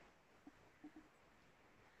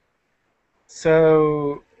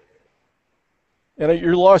 So. And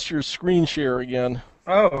you lost your screen share again.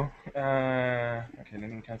 Oh. Okay.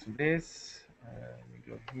 Let me cancel this. Let me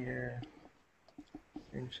go here.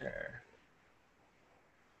 Screen share.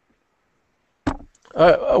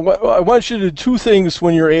 I want you to do two things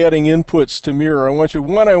when you're adding inputs to mirror. I want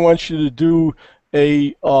you to do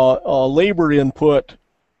a labor input.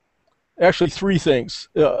 Actually, three things.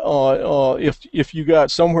 If you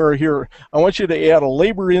got somewhere here, I want you to add a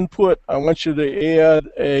labor input. I want you to add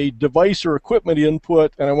a device or equipment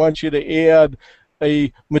input, and I want you to add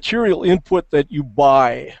a material input that you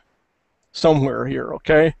buy somewhere here.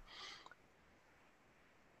 Okay.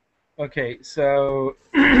 Okay. So.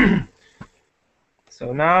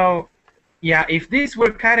 So now, yeah, if these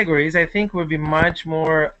were categories, I think would be much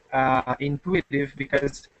more intuitive,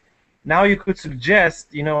 because now you could suggest,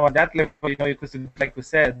 at that level, you could, like we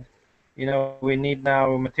said, we need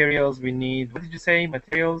now materials. We need, what did you say,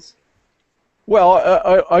 materials? Well,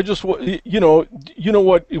 I just, what you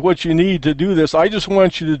need to do this. I just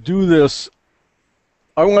want you to do this.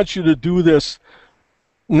 I want you to do this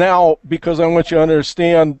now because I want you to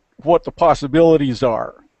understand what the possibilities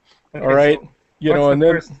are. Okay, all right.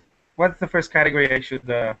 So what's the first category I should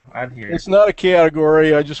add here? It's not a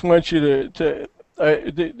category. I just want you to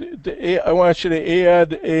I want you to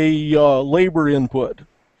add a labor input.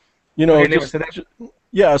 Okay,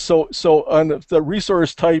 yeah. So on the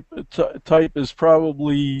resource type is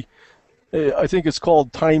probably, I think it's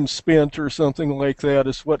called time spent or something like that.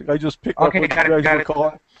 Is what I just picked up. What you guys were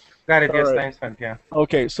calling. Got it. Yes, time spent. Yeah.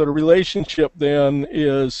 Okay. So the relationship then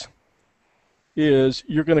is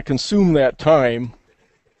you're going to consume that time.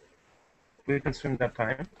 We consume that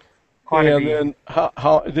time. Quantity. And then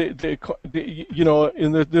how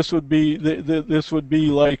this would be this would be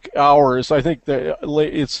like hours. I think that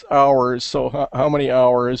it's hours. So how many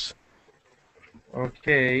hours?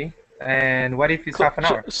 Okay. And what if it's half an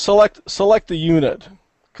hour? Select the unit,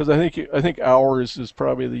 because I think hours is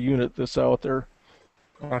probably the unit that's out there.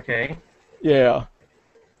 Okay. Yeah.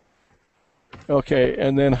 Okay,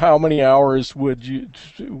 and then how many hours would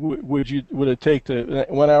it take to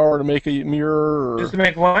 1 hour to make a mirror? Or? Just to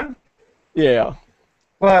make one? Yeah.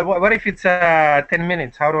 Well, what if it's 10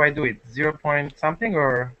 minutes? How do I do it? 0 point something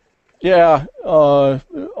or? Yeah.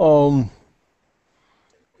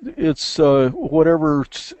 It's whatever.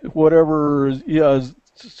 Yeah.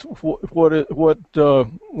 What?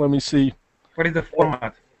 Let me see. What is the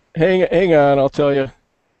format? Hang on, I'll tell you.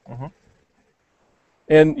 Mm-hmm.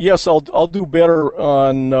 And yes, I'll do better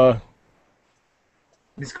on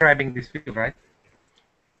describing this field, right?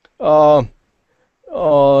 It's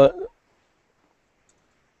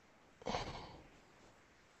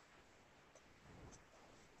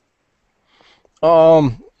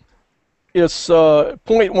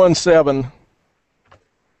 0.17.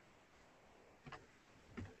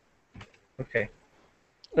 Okay.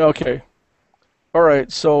 Okay. All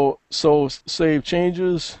right. So save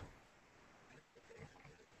changes.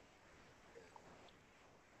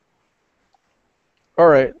 All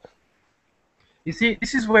right. You see,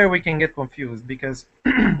 this is where we can get confused, because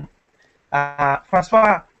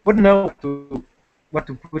Francois wouldn't know what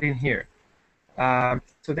to put in here.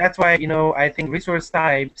 So that's why, I think resource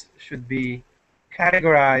types should be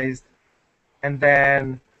categorized, and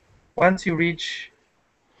then once you reach,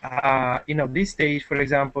 this stage, for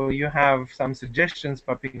example, you have some suggestions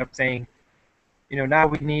popping up saying, now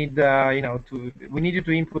we need, we need you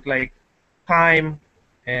to input like time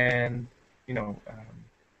and,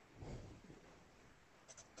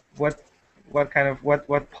 what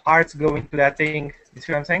parts go into that thing. You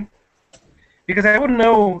see what I'm saying? Because I wouldn't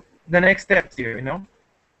know the next steps here, you know.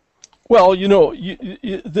 Well, you know,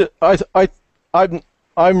 I'm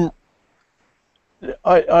I'm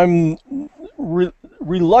I'm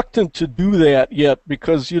reluctant to do that yet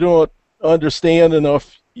because you don't understand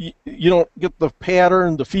enough. You don't get the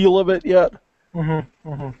pattern, the feel of it yet.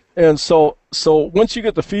 And so once you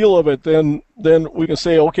get the feel of it, then we can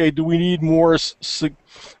say, okay, do we need more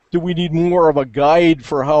of a guide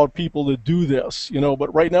for how people to do this? You know,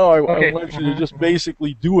 but right now I want you to just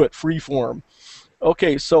basically do it free form.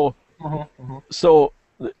 Okay, so so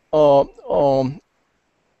I'm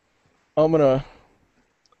gonna.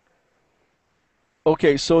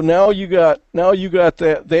 Okay, so now you got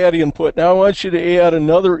that input. Now I want you to add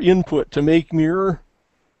another input to make mirror.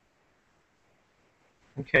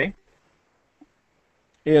 Okay.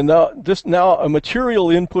 And now a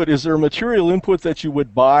material input. Is there a material input that you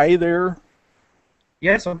would buy there?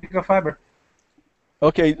 Yes, optical fiber.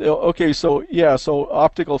 Okay. Okay. So yeah. So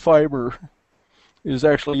optical fiber is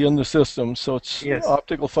actually in the system. So it's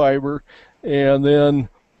optical fiber, and then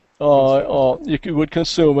you would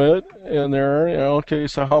consume it in there. You know, okay.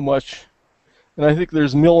 So how much? And I think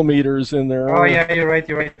there's millimeters in there. Oh yeah, you're right.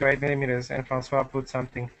 Millimeters. And Francois put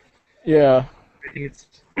something. Yeah. I think it's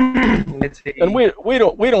let's see. And we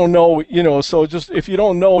don't know, you know. So just if you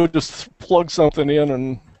don't know, just plug something in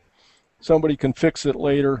and somebody can fix it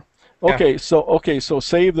later. Okay. Yeah. So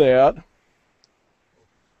save that.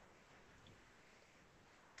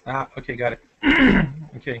 Okay, got it.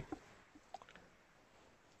 Okay.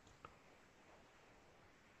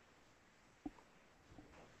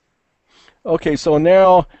 Okay, so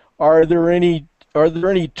now are there any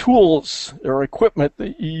tools or equipment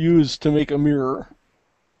that you use to make a mirror?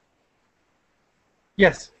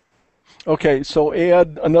 Yes. Okay, so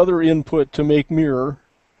add another input to make mirror.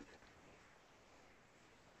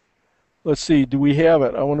 Let's see, do we have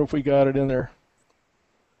it? I wonder if we got it in there.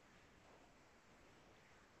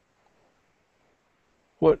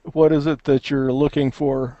 What is it that you're looking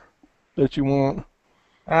for that you want?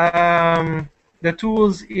 The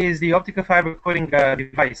tools is the optical fiber coating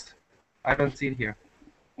device. I don't see it here.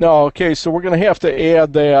 No, okay, so we're going to have to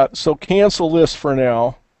add that. So cancel this for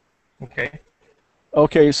now. Okay.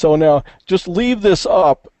 Okay, so now just leave this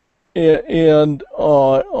up and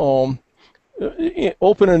open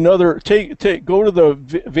another. Go to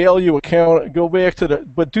the value account. Go back to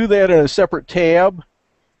but do that in a separate tab.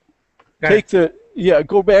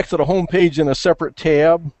 Go back to the home page in a separate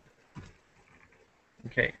tab.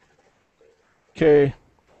 Okay. Okay.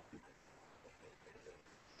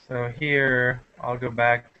 So here I'll go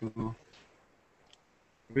back to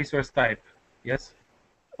resource type. Yes.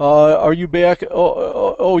 Are you back?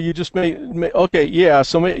 Oh, you just made. Okay, yeah.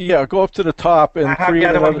 So yeah, go up to the top and create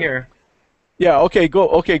another another one here. Yeah. Okay.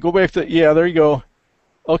 Go back to. Yeah. There you go.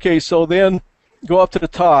 Okay. So then go up to the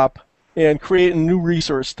top and create a new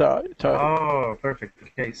resource type. Oh, perfect.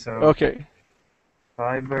 Okay. So. Okay.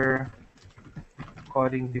 Fiber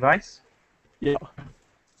coding device. Yeah.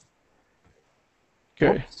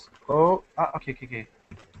 Okay. Oops. Oh. Okay.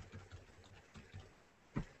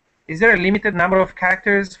 Is there a limited number of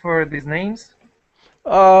characters for these names?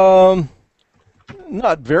 Not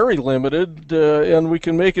very limited, and we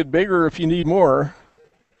can make it bigger if you need more.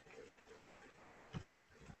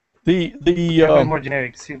 More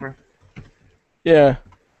generic, super. Yeah.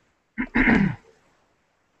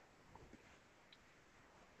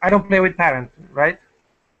 I don't play with parent, right?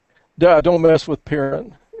 Yeah, don't mess with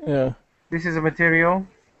parent. Yeah. This is a material.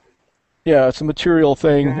 Yeah, it's a material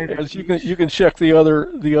thing. As you can check the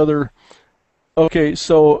other. Okay,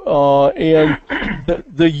 so and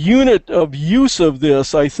the unit of use of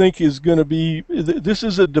this, I think, is going to be, this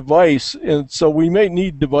is a device, and so we may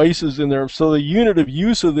need devices in there. So the unit of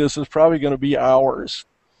use of this is probably going to be hours.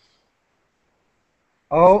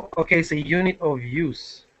 Oh, okay. So unit of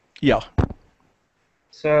use. Yeah.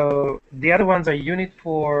 So the other ones are unit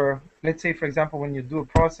for, let's say, for example, when you do a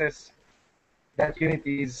process, that unit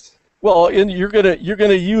is. Well, and you're gonna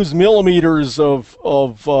use millimeters of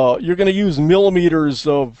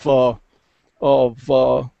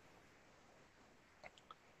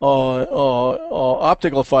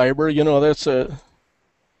optical fiber. You know, that's a.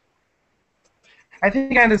 I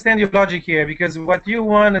think I understand your logic here, because what you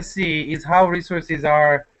want to see is how resources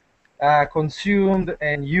are consumed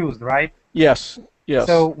and used, right? Yes. Yes.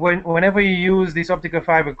 So whenever you use this optical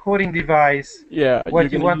fiber coding device, yeah,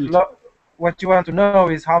 what you want to know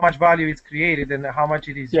is how much value is created and how much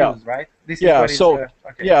it is used, right? This is what so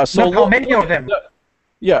okay. Yeah, so not how many of them.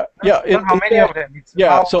 Yeah. Not how many of them. It's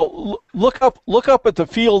so look up at the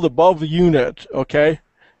field above the unit, okay,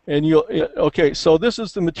 And you'll, okay, so this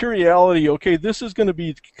is the materiality. Okay, this is going to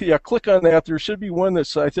be, yeah, click on that. There should be one that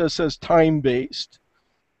says time-based.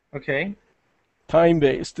 Okay.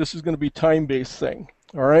 Time-based. This is going to be time-based thing.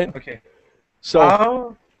 All right? Okay. So,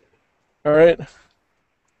 How? all right.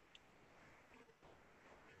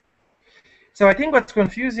 So I think what's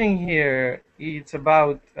confusing here, it's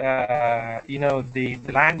about the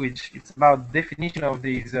language. It's about definition of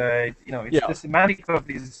these. It's Yeah. the semantic of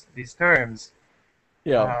these terms.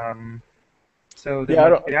 Yeah. So the Yeah,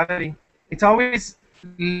 materiality, it's always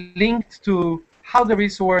linked to how the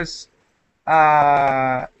resource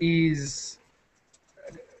is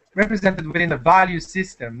represented within the value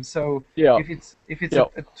system. So yeah. if it's Yeah.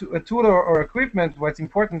 a tool or equipment, what's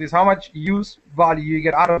important is how much use value you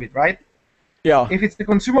get out of it, right? Yeah. If it's the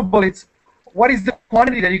consumable, it's what is the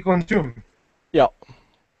quantity that you consume. Yeah.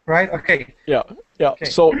 Right. Okay. Yeah. Yeah. Okay.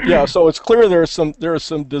 So it's clear there's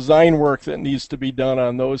some design work that needs to be done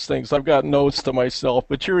on those things. I've got notes to myself.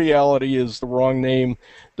 Materiality is the wrong name,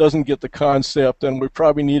 doesn't get the concept, and we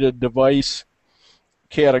probably need a device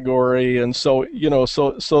category. And so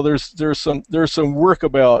so there's some work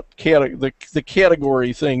about the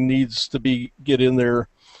category thing needs to get in there.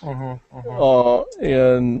 And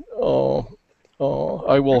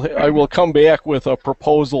I will come back with a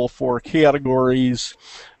proposal for categories.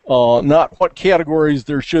 Not what categories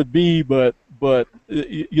there should be, but what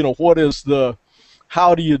is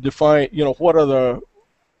how do you define, what are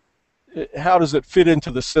how does it fit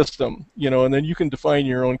into the system, and then you can define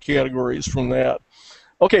your own categories from that.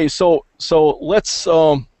 Okay, so let's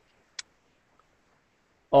go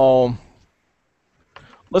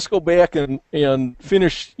back and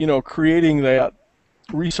finish, creating that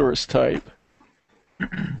resource type.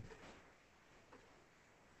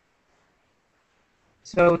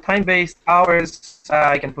 So time-based hours,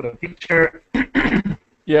 I can put a picture.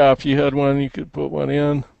 Yeah, if you had one, you could put one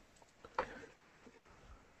in.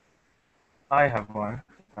 I have one.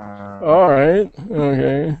 All right.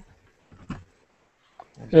 Okay.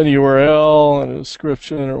 An URL and a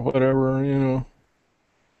description or whatever,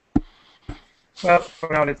 Well, for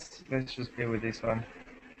now, let's just play with this one.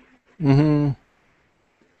 Mm-hmm.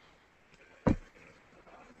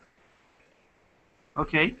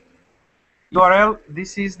 Okay. URL.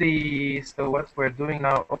 This is what we're doing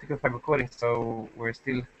now. Optical fiber coding. So we're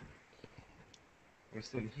still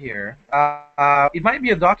here. It might be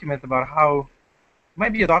a document about how. It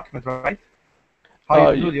might be a document, right?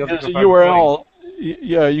 How you do the optical fiber URL. coding.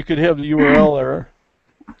 Yeah, you could have the URL there.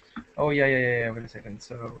 Oh yeah. Wait a second.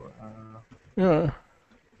 So. Yeah.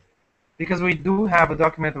 Because we do have a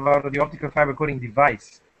document about the optical fiber coding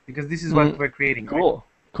device. Because this is what we're creating. Cool. Right?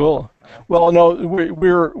 Cool. Well, no,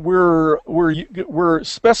 we're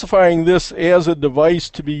specifying this as a device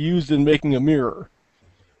to be used in making a mirror.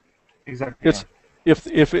 Exactly. It's if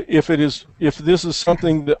this is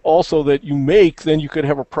something that also that you make, then you could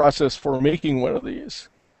have a process for making one of these.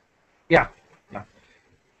 Yeah.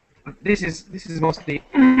 This is mostly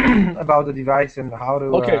about the device and how to.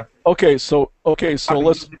 Okay. So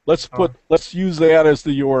let's use that as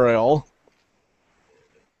the URL.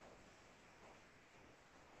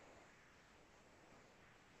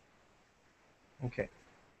 Okay.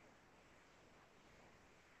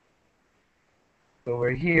 So we're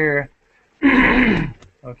here.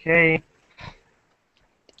 Okay.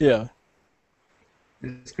 Yeah.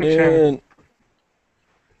 Description.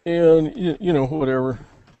 And whatever.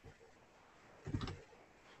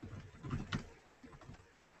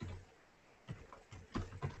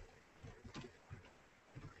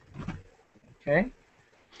 Okay.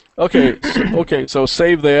 Okay. So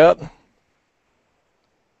save that.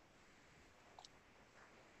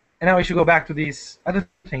 And now we should go back to this other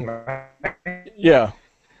thing, right? Yeah.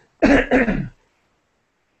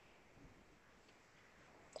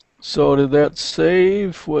 So did that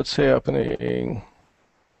save? What's happening?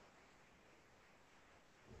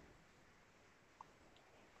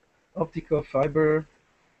 Optical fiber.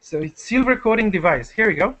 So it's silver coating device. Here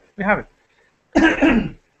we go. We have it.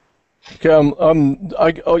 Okay,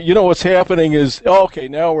 you know what's happening is, okay,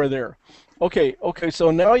 now we're there. Okay, so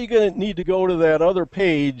now you're going to need to go to that other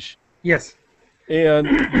page. Yes.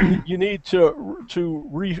 And you need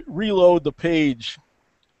to reload the page.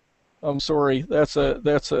 I'm sorry, that's a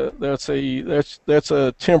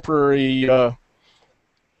temporary.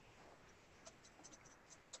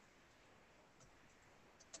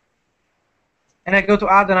 And I go to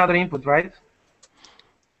add another input, right?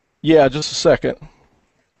 Yeah, just a second.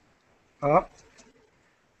 Oh.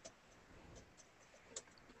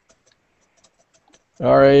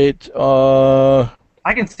 All right.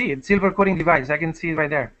 I can see it. Silver coating device. I can see it right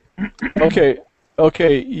there. Okay.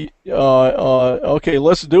 Okay, okay,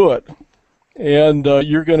 let's do it. And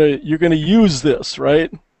you're gonna use this,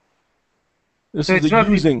 right? This So is the it's not,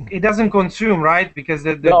 using. it doesn't consume, right? Because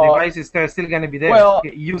the No, device is still going to be there. well,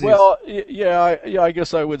 It uses. yeah, yeah. I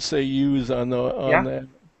guess I would say use on Yeah. that.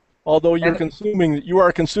 Although And you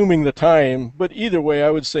are consuming the time, but either way,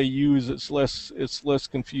 I would say use. It's less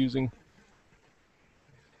confusing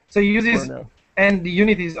so it for uses, now. and the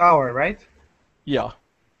unit is hour, right? Yeah.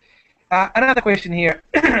 Another question here.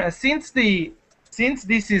 since the since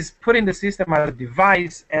this is put in the system as a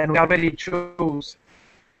device, and we already chose,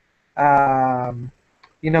 um,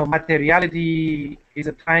 materiality is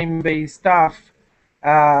a time-based stuff.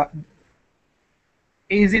 Uh,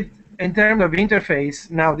 is it in terms of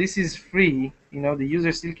interface? Now this is free. The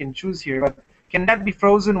user still can choose here, but can that be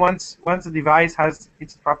frozen once the device has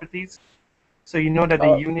its properties? So you know that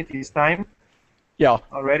the Uh, unit is time yeah.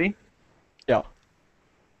 already. Yeah.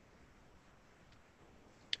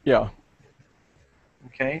 Yeah.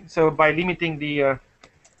 Okay. So by limiting the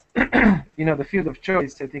the field of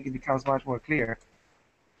choice, I think it becomes much more clear.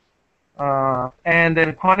 And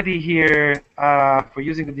then quantity here for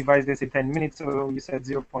using the device, they say 10 minutes. So you said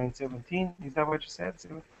 0.17. Is that what you said?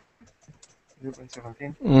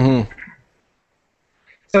 0.17. Mm-hmm.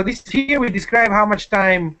 So this here we describe how much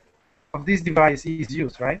time of this device is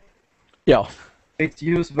used, right? Yeah. Its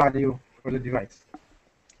use value for the device.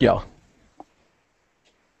 Yeah.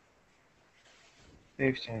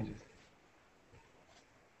 Save changes.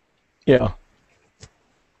 Yeah.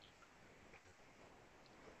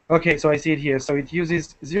 Okay, so I see it here. So it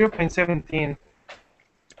uses 0.17,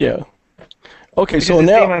 Yeah. Okay, which so is the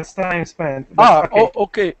same now, as time spent. But okay.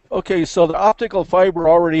 okay, okay. So the optical fiber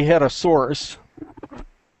already had a source.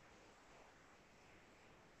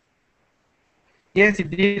 Yes, it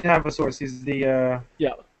did have a source. Is the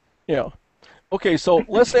Yeah. Yeah. Okay, so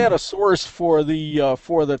let's add a source for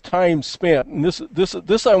the time spent, and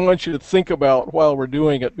this I want you to think about while we're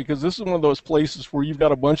doing it, because this is one of those places where you've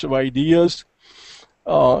got a bunch of ideas.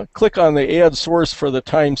 Click on the add source for the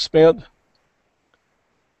time spent.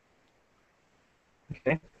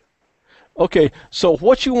 okay. Okay, so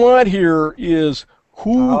what you want here is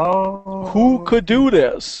who Oh, could do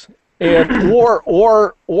this, and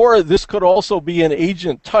or this could also be an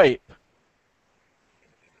agent type.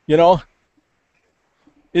 You know,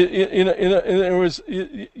 it was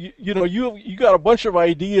you got a bunch of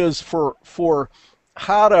ideas for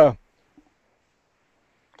how to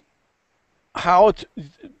how to,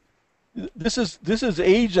 this is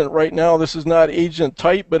agent right now. This is not agent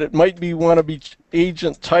type, but it might be want to be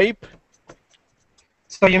agent type.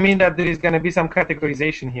 so you mean that there is going to be some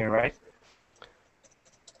categorization here, right?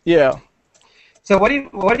 Yeah. So what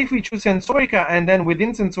if we choose Sensorica, and then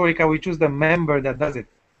within Sensorica we choose the member that does it?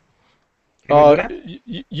 Can we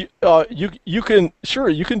do that? You can sure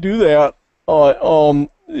you can do that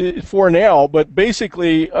for now, but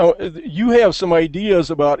basically you have some ideas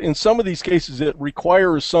about in some of these cases it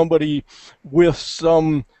requires somebody with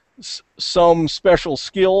some special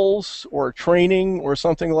skills or training or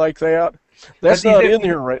something like that. That's not in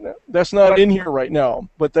here right now. That's not in here right now,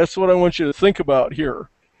 but that's what I want you to think about here.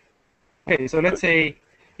 Okay, so let's say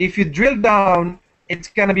if you drill down, it's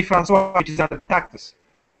going to be Francois, which is under Tactus.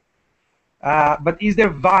 But is there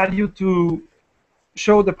value to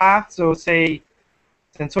show the path? So say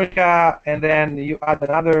Sensorica, and then you add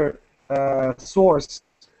another source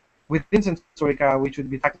within Sensorica, which would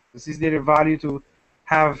be Tactus. Is there a value to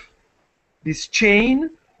have this chain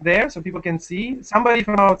there so people can see? Somebody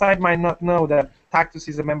from outside might not know that Tactus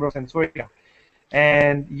is a member of Sensorica.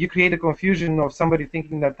 And you create a confusion of somebody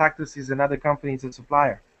thinking that Tactus is another company, it's a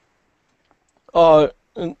supplier.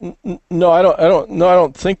 No, I don't. No, I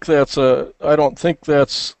don't think that's a. I don't think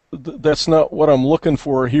that's not what I'm looking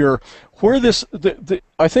for here. Where this,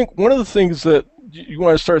 I think one of the things that you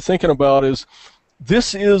want to start thinking about is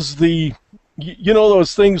this is the,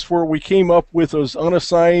 those things where we came up with those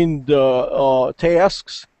unassigned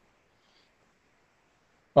tasks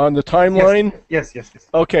on the timeline. Yes.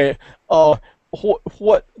 Okay.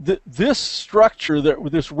 This structure,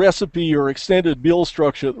 this recipe or extended bill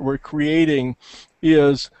structure that we're creating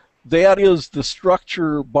that is the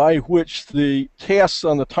structure by which the tasks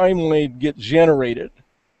on the timeline get generated.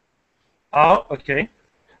 Oh, okay.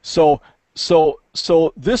 So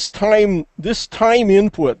this time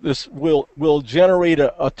input, this will generate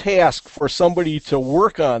a task for somebody to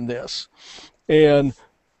work on this, and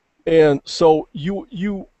so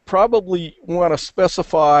you probably want to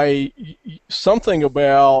specify something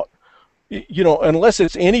about, unless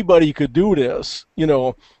it's anybody could do this,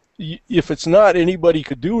 if it's not anybody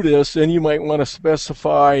could do this, then you might want to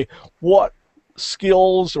specify what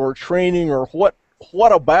skills or training or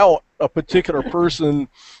what about a particular person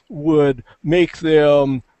would make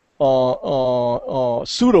them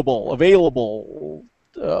suitable, available,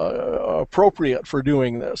 appropriate for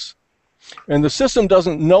doing this? And the system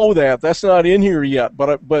doesn't know that. That's not in here yet.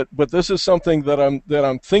 But this is something that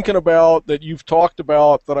I'm thinking about, that you've talked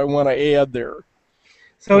about, that I want to add there.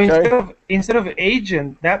 So okay? instead of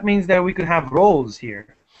agent, that means that we could have roles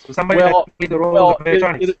here. So somebody that play the role of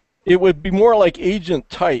electronics. It would be more like agent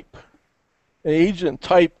type. An agent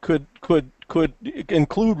type could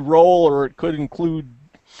include role, or it could include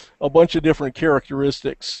a bunch of different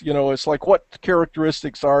characteristics. You know, it's like, what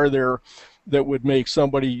characteristics are there that would make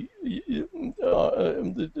somebody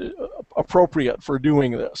appropriate for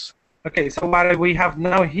doing this? Okay, so what we have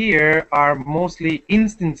now here are mostly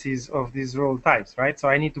instances of these role types, right? So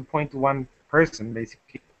I need to point to one person,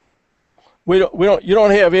 basically. You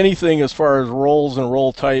don't have anything as far as roles and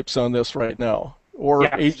role types on this right now, or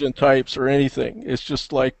agent types or anything. It's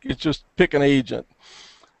just pick an agent.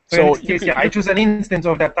 So in this case, I choose an instance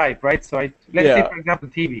of that type, right? So let's say, for example,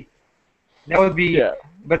 Tibi. That would be,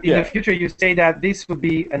 but in the future you say that this would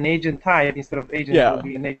be an agent type instead of agent, it would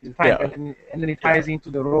be an agent type, and then it ties into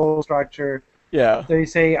the role structure. Yeah. So you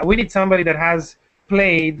say, we need somebody that has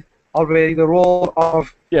played already the role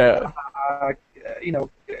of, you know,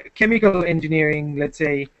 chemical engineering, let's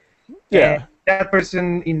say. Yeah. That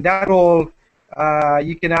person in that role,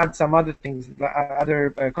 you can add some other things, other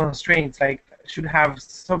constraints, like should have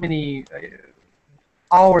so many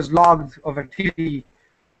hours logged of activity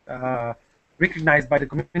recognized by the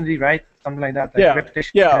community, right? Something like that. Like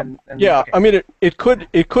reputation I mean, it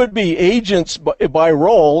could be agents by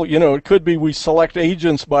role. You know, it could be we select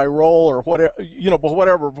agents by role or whatever. You know, but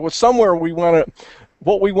whatever. But somewhere we want to.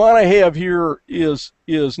 What we want to have here is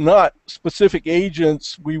not specific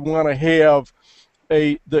agents. We want to have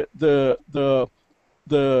the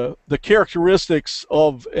characteristics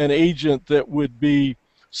of an agent that would be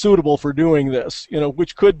suitable for doing this, you know,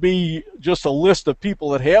 which could be just a list of people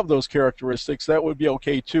that have those characteristics. That would be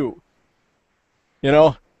okay too, you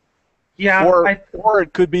know. Yeah. Or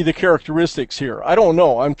it could be the characteristics here. I don't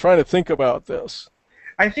know. I'm trying to think about this.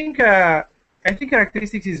 I think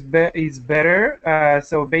characteristics is better.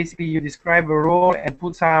 So basically, you describe a role and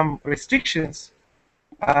put some restrictions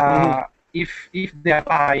if they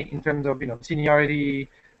apply in terms of, you know, seniority,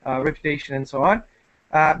 reputation, and so on.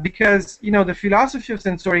 Because, you know, the philosophy of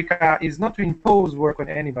Sensorica is not to impose work on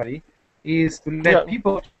anybody, is to let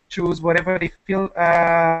people choose whatever they feel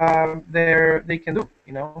they can do,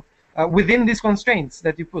 you know, within these constraints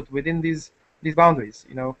that you put, within these boundaries,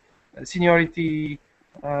 you know, seniority,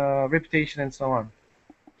 reputation, and so on.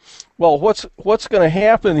 Well, what's going to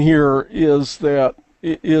happen here is that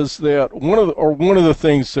one of the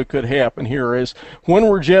things that could happen here is, when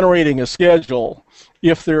we're generating a schedule,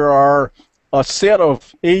 if there are a set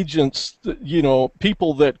of agents, you know,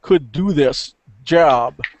 people that could do this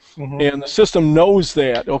job, and the system knows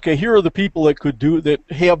that, okay, here are the people that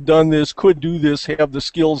have done this, could do this, have the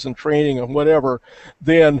skills and training and whatever,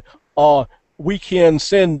 then the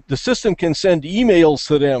system can send emails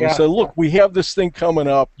to them and say, look, we have this thing coming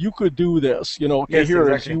up, you could do this, you know, okay, here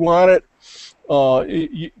it is, you want it,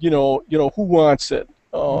 you know, who wants it?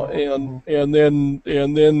 And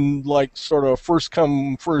then like sort of first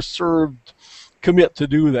come, first served, commit to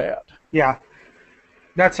do that. Yeah,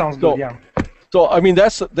 that sounds good. Yeah. So I mean,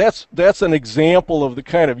 that's an example of the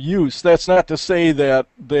kind of use. That's not to say that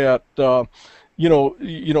you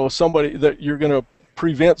know somebody, that you're going to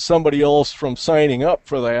prevent somebody else from signing up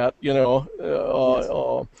for that. You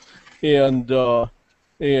know, and you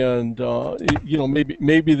know,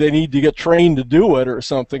 maybe they need to get trained to do it or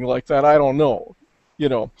something like that. I don't know. You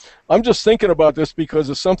know, I'm just thinking about this because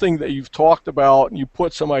it's something that you've talked about, and you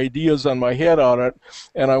put some ideas on my head on it,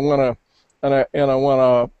 and I want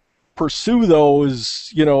to pursue those,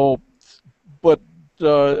 you know. But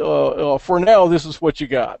for now, this is what you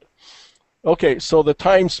got. Okay, so the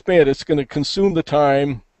time spent, it's going to consume the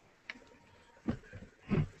time.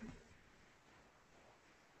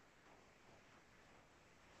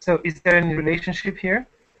 So is there any relationship here?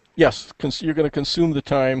 Yes, you're going to consume the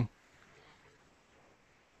time.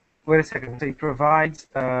 Wait a second. So it provides.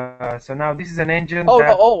 So now this is an agent.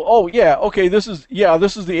 Yeah. Okay. This is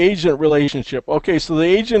the agent relationship. Okay. So the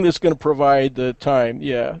agent is going to provide the time.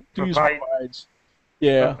 Yeah. Provides.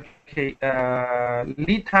 Yeah. Okay.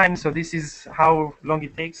 Lead time. So this is how long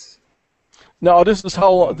it takes. No, this is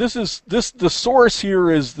how the source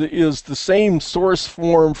here is the same source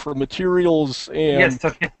form for materials and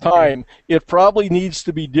time. It probably needs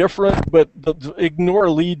to be different, but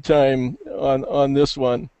ignore lead time on this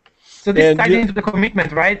one. So this ties into the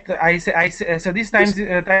commitment, right? So this time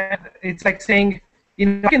it's like saying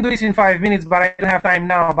I can do this in 5 minutes, but I don't have time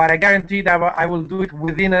now. But I guarantee that I will do it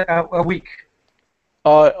within a week.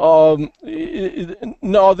 No,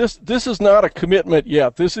 this is not a commitment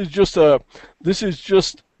yet. This is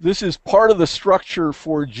part of the structure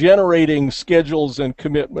for generating schedules and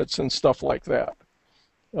commitments and stuff like that.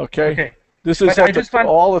 Okay. Okay. This is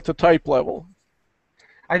all at the type level.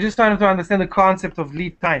 I just wanted to understand the concept of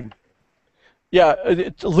lead time. Yeah,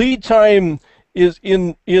 lead time is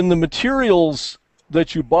in the materials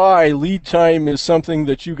that you buy. Lead time is something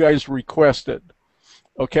that you guys requested.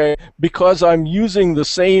 Okay, because I'm using the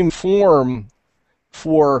same form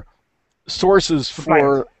for sources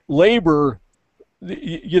for labor,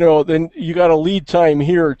 then you got a lead time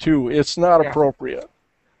here too. It's not appropriate.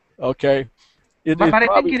 Okay. But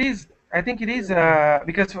I think it is. I think it is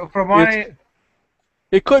because from my.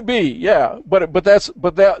 It could be, yeah, but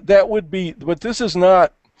that would be. But this is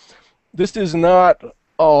not. This is not.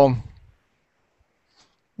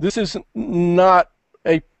 This is not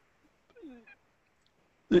a.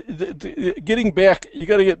 Getting back, you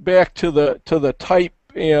got to get back to the type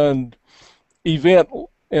and event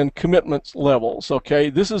and commitments levels. Okay,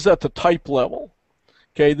 this is at the type level.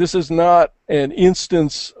 Okay, this is not an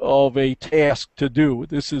instance of a task to do.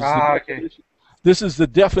 This is this is the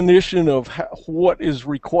definition of what is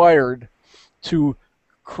required to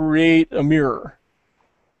create a mirror.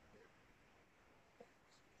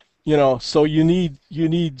 So you need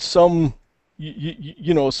some.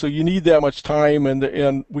 So you need that much time,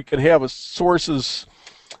 and we could have sources,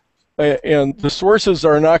 and the sources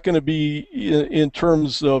are not going to be in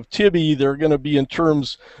terms of Tibi. They're going to be in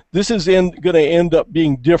terms. This is going to end up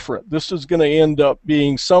being different. This is going to end up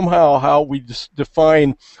being somehow how we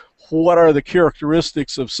define what are the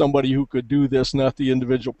characteristics of somebody who could do this, not the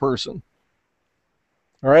individual person.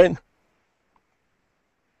 All right.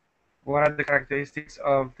 What are the characteristics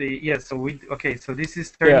of the So so this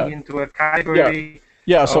is turning into a category.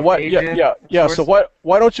 Yeah. So what? Yeah. So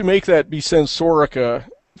why don't you make that be Sensorica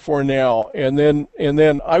for now, and then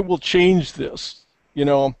I will change this.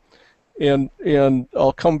 And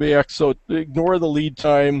I'll come back. So ignore the lead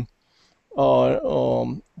time.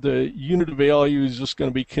 The unit of value is just going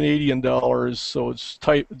to be Canadian dollars. So it's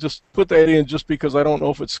just put that in just because I don't know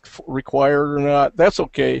if it's required or not. That's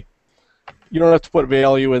okay. You don't have to put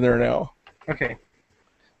value in there now. Okay.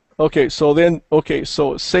 Okay,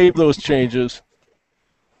 so save those changes.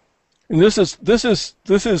 And this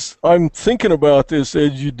is I'm thinking about this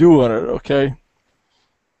as you do on it, okay?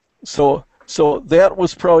 So that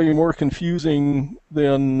was probably more confusing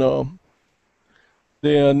than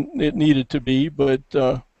it needed to be, but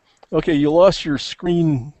okay, you lost your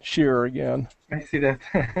screen share again. I see that.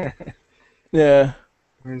 Yeah.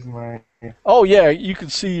 Where's my... Oh, yeah, you can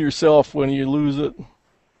see yourself when you lose it.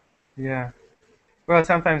 Yeah. Well,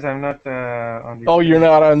 sometimes I'm not on this. Oh, page. You're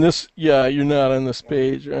not on this? Yeah, you're not on this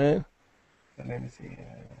page, right? So let me see. Okay,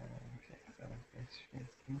 so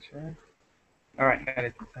screen. All right, got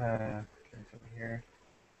it. Okay, it's over here.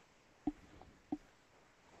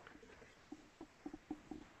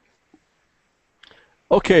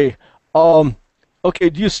 Okay.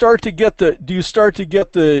 Okay, do you start to get the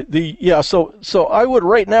yeah, so I would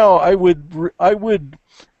right now I would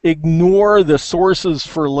ignore the sources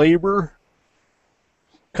for labor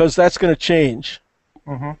because that's going to change.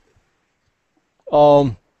 Mm-hmm.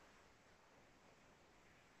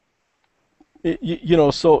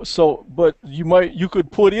 But you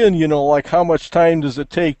could put in, like how much time does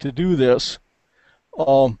it take to do this?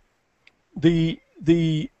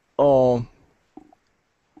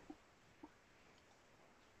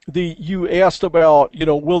 You asked about,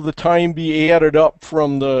 will the time be added up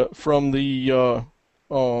from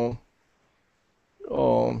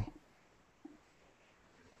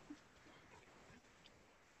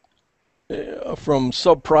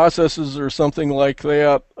sub-processes or something like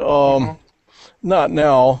that. Not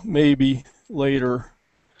now, maybe later.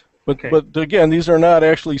 But again, these are not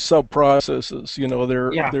actually sub-processes.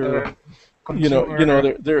 They're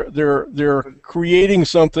creating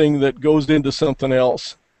something that goes into something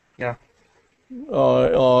else. Yeah.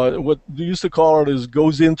 What they used to call it is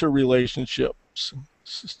goes into relationships.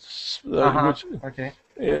 Okay.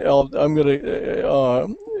 I'm gonna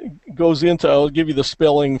goes into. I'll give you the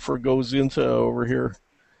spelling for goes into over here.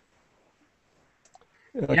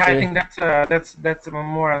 Okay. Yeah, I think that's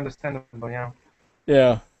more understandable. Yeah.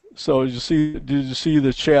 Yeah. So did you see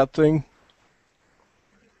the chat thing?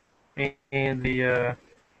 And the.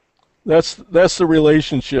 That's the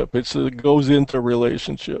relationship. It goes into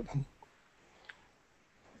relationship.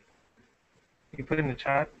 You put in the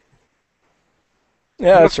chat.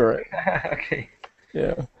 Yeah, that's all right. Okay.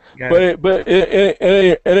 Yeah. Got it. But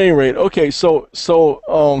at any rate, okay.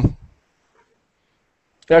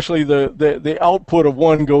 Actually, the output of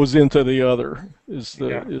one goes into the other.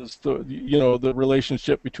 Yeah. Is the the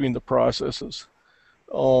relationship between the processes.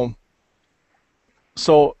 Um,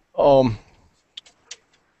 so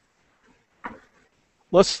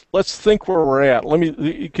let's think where we're at.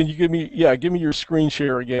 Can you give me your screen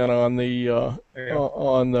share again on the Yeah.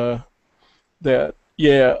 on the that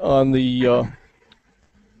yeah on the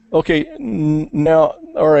okay now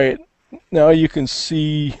all right, now you can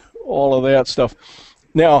see all of that stuff.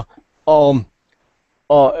 Now I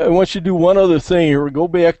want you to do one other thing here. Go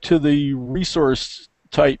back to the resource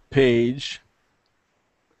type page.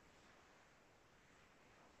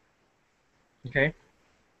 Okay.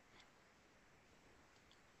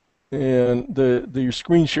 And your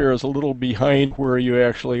screen share is a little behind where you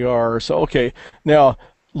actually are. So okay, now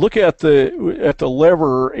look at the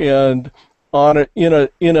lever, and on it in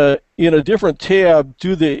a different tab,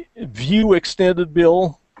 do the view extended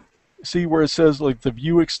bill. See where it says like the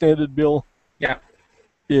view extended bill? Yeah.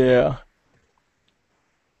 Yeah.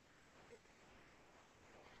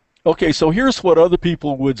 Okay, so here's what other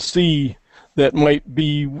people would see that might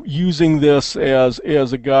be using this as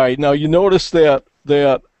a guide. Now you notice that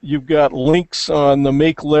you've got links on the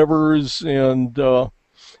make levers and So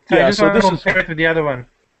I yeah. just So want to this is compare it with the other one.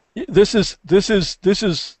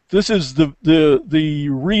 the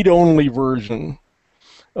read-only version.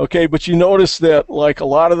 Okay, but you notice that like a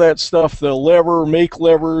lot of that stuff, the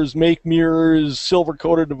levers, make mirrors,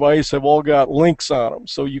 silver-coated device have all got links on them,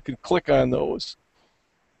 so you can click on those.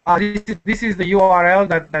 This is the URL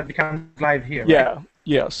that becomes live here, Yeah. right?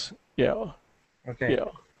 Yes. Yeah. Okay. Yeah.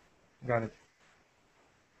 Got it.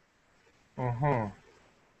 Uh-huh.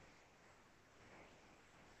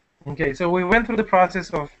 Okay, so we went through the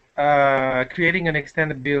process of creating an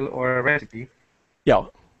extended bill or a recipe. Yeah.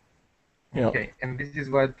 Yeah. Okay, and this is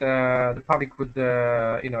what the public could,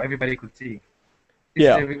 everybody could see.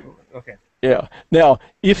 Yeah. Okay. Yeah. Now,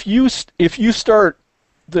 if you start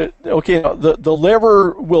the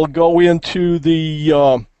lever will go into the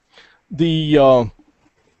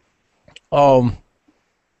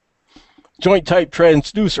joint type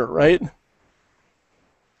transducer, right?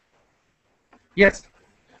 Yes.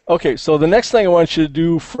 Okay, so the next thing I want you to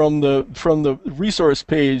do from the resource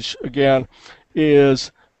page again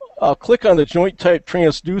is click on the joint type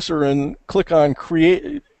transducer and click on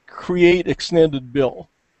create extended bill.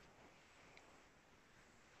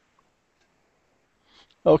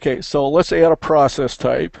 Okay, so let's add a process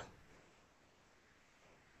type.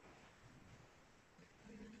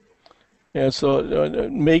 And so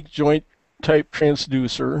make joint type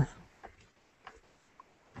transducer.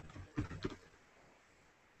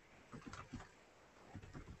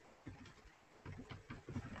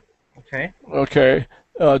 Okay. Okay.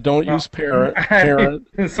 Don't use parent.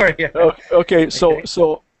 Sorry. Yeah. Okay. Okay. So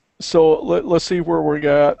let's see where we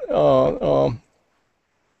got.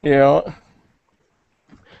 Yeah.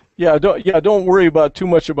 Don't worry about too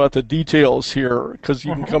much about the details here because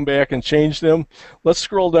you can come back and change them. Let's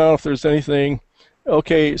scroll down if there's anything.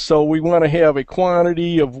 Okay, so we want to have a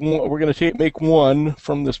quantity of one. We're going to make one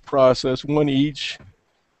from this process, one each.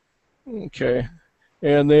 Okay,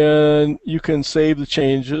 and then you can save the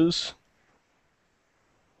changes.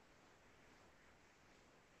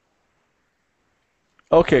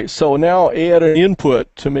 Okay, so now add an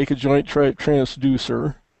input to make a joint type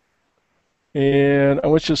transducer. And I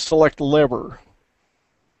want you to select the lever.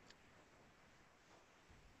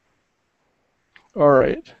 All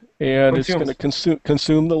right, and it's going to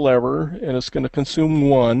consume the lever, and it's going to consume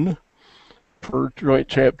one per joint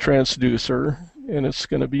type transducer, and it's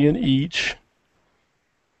going to be in each.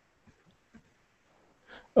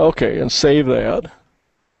 Okay, and save that.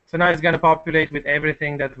 So now it's going to populate with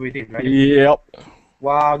everything that we did, right? Yep.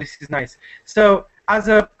 Wow, this is nice. So as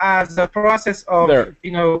a process of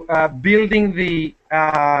building the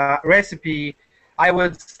recipe, I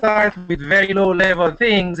would start with very low level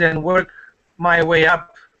things and work my way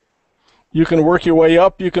up. You can work your way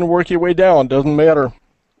up. You can work your way down. Doesn't matter.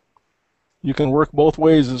 You can work both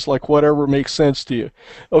ways. It's like whatever makes sense to you.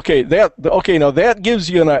 Okay, now that gives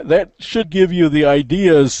you that should give you the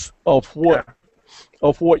ideas of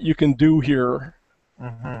what you can do here.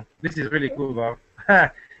 This is really cool, Bob.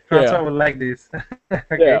 Francois would like this. Okay.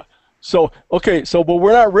 Yeah. So but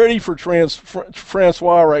we're not ready for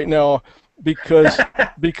Francois right now because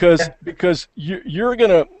you're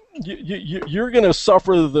gonna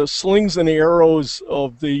suffer the slings and arrows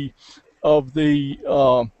of the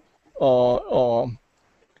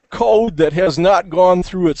code that has not gone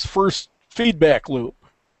through its first feedback loop.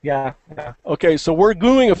 Yeah. Yeah. Okay, so we're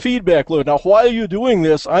doing a feedback loop. Now, while you're doing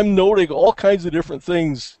this, I'm noting all kinds of different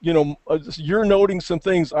things. You're noting some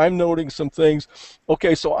things, I'm noting some things.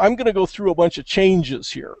 Okay, so I'm going to go through a bunch of changes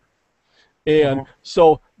here. And Mhm.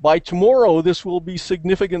 so by tomorrow, this will be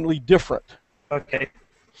significantly different. Okay.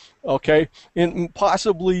 Okay, and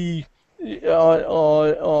possibly,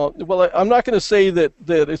 well, I'm not going to say that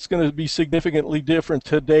it's going to be significantly different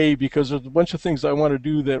today because there's a bunch of things I want to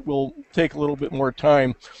do that will take a little bit more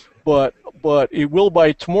time, but it will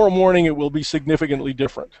by tomorrow morning. It will be significantly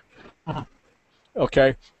different. Mhm.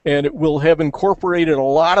 Okay, and it will have incorporated a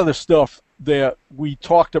lot of the stuff that we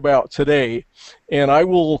talked about today, and I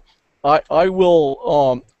will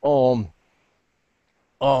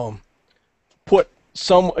put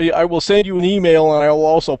some. I will send you an email, and I will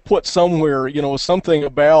also put somewhere, something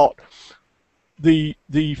about the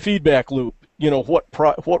feedback loop.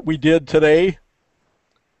 What we did today.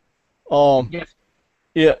 Um, Yes.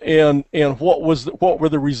 yeah, and what were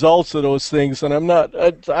the results of those things? And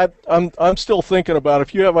I'm still thinking about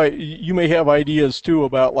if you may have ideas too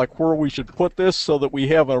about like where we should put this so that we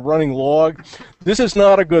have a running log. This is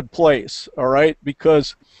not a good place, all right,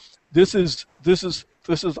 because this is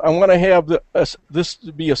I want to have this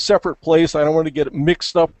to be a separate place. I don't want to get it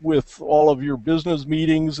mixed up with all of your business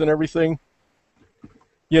meetings and everything.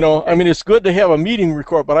 I Okay. mean, it's good to have a meeting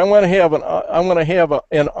record, but I want to have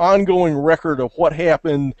an ongoing record of what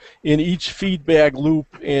happened in each feedback loop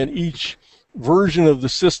and each version of the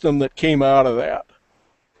system that came out of that.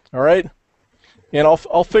 All right, and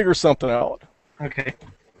I'll figure something out. Okay.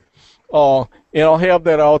 And I'll have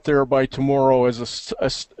that out there by tomorrow as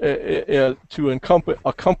to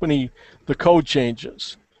accompany the code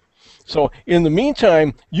changes. So in the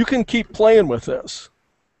meantime, you can keep playing with this.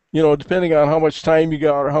 Depending on how much time you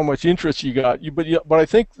got or how much interest you got. But I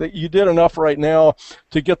think that you did enough right now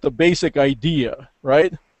to get the basic idea,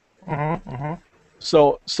 right? Mhm. Mhm.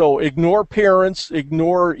 So ignore parents,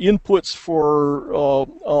 ignore inputs for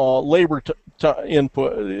labor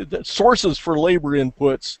input, sources for labor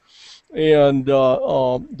inputs, and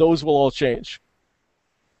those will all change.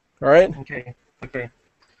 All right, Okay. Okay.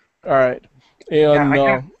 all right, Yeah, and I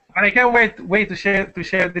can, and I can't wait to share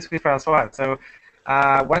this with Francois. So,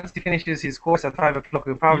 once he finishes his course at 5 o'clock,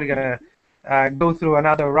 we're probably gonna go through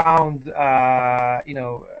another round. well,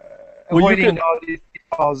 you Avoiding could, all these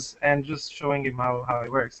pitfalls and just showing him how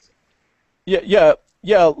it works. yeah.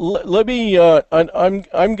 Let me.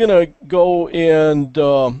 I'm gonna go and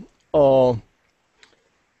um,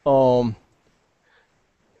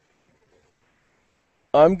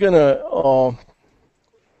 I'm gonna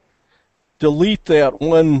delete that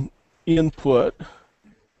one input,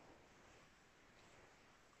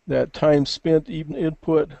 that time spent even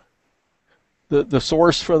input, the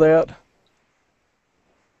source for that.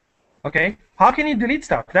 Okay. How can you delete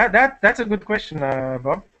stuff? That's a good question,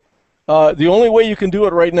 Bob. The only way you can do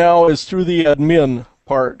it right now is through the admin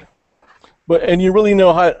part. And you really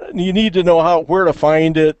you need to know where to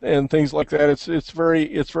find it and things like that. It's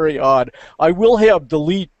very odd. I will have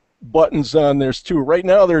delete buttons on this too. Right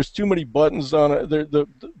now there's too many buttons on it.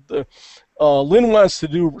 Lynn wants to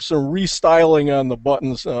do some restyling on the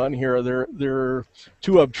buttons on here. They're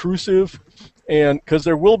too obtrusive, and because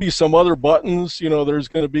there will be some other buttons, there's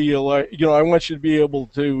going to be I want you to be able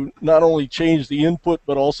to not only change the input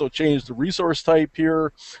but also change the resource type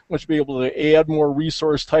here. I want you to be able to add more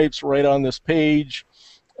resource types right on this page.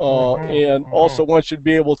 Mm-hmm, And mm-hmm. also want you to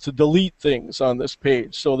be able to delete things on this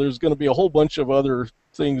page. So there's going to be a whole bunch of other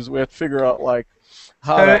things we have to figure out, like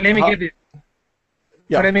So let me how get this. So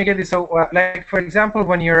yeah. let me get this. So, like for example,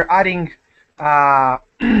 when you're adding, uh,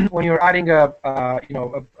 when you're adding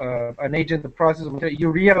an agent, a process, you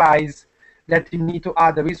realize that you need to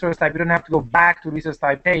add the resource type. You don't have to go back to the resource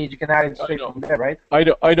type page. You can add it I straight know. from there, right? I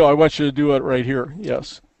know. I want you to do it right here.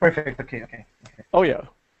 Yes. Perfect. Okay. Okay. Oh yeah.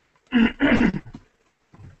 Yeah.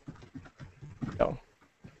 Yeah.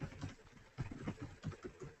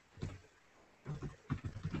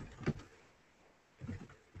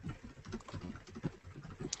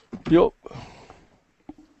 Yep.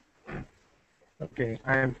 Okay.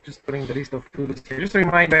 I'm just putting the list of tools here. Just a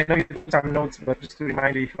reminder. I know you put some notes, but just to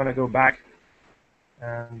remind you if you want to go back,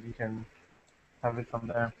 and you can have it from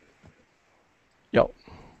there. Yep.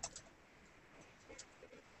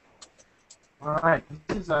 All right.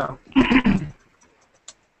 This is now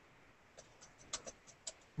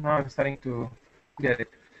I'm starting to get it.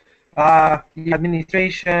 The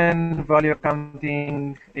administration, value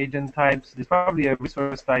accounting, agent types. There's probably a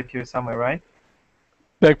resource type here somewhere, right?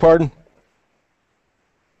 Beg pardon?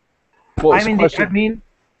 What was I'm the in the question? admin.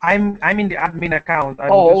 I'm in the admin account.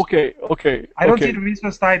 I'm Oh, just. okay. Okay. I don't see Okay. the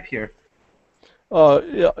resource type here.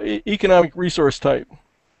 Yeah, economic resource type.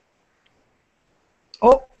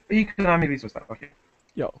 Oh, economic resource type. Okay.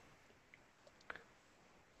 Yeah.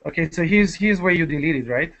 Okay, so here's where you deleted,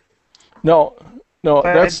 right? No, no,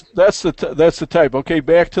 But that's the type. Okay,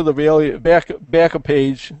 back to the value. Back a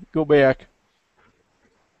page. Go back.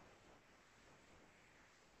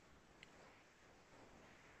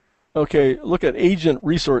 Okay, look at agent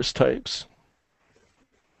resource types.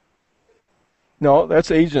 No, that's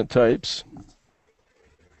agent types.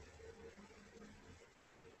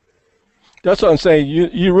 That's what I'm saying.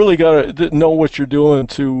 You really gotta know what you're doing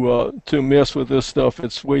to mess with this stuff.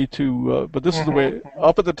 It's way too. But this is the way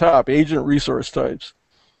up at the top. Agent resource types.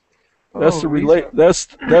 oh, resource.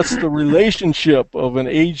 That's the relationship of an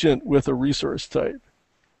agent with a resource type.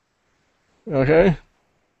 Okay.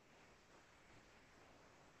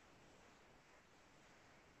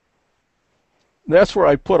 That's where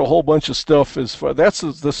I put a whole bunch of stuff. As far that's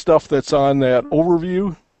the stuff that's on that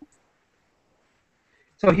overview.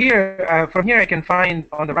 So here, from here, I can find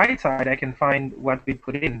on the right side, I can find what we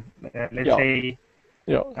put in. Let's Yeah. say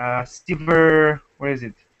Yeah. silver. Where is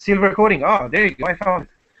it? Silver coating. Oh, there you go. I found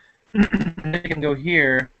it. You can go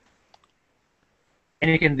here,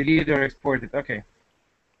 and you can delete or export it. Okay.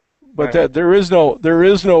 But that there is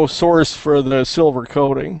no source for the silver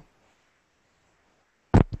coating.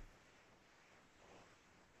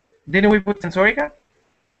 Didn't we put Sensorica?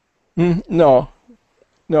 No,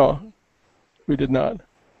 no, we did not.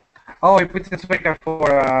 Oh, we put Sensorica for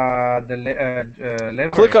the lever.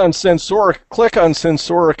 Click on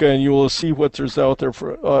Sensorica, and you will see what there's out there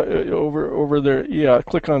for over there. Yeah,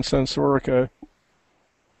 click on Sensorica.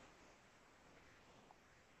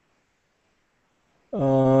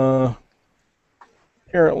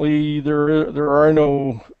 Apparently there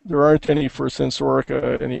aren't any for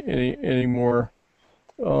Sensorica anymore.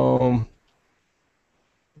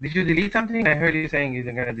 Did you delete something? I heard you saying you're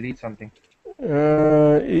gonna delete something.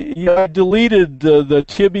 Yeah, I deleted the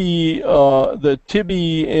Tibi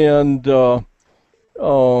and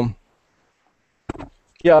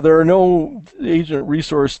yeah, there are no agent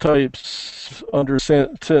resource types under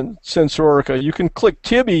Sensorica. You can click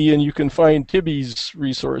Tibi and you can find Tibi's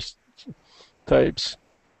resource types.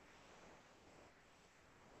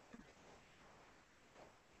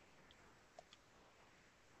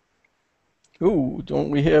 Ooh,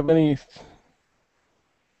 don't we have any?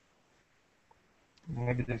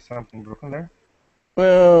 Maybe there's something broken there.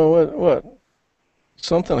 Well, what?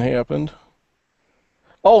 Something happened.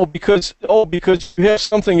 Oh, because you have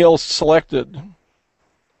something else selected.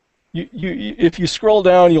 If you scroll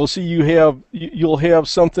down, you'll see you'll have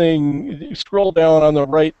something. You scroll down on the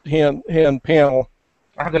right hand panel.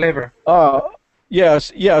 I have the lever.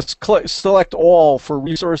 Yes. Select all for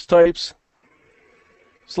resource types.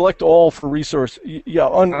 Select all for resource. Yeah,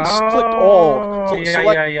 select all.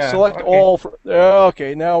 Yeah. Select Okay. all for.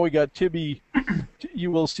 Okay, now we got Tibi.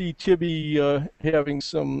 You will see Tibi having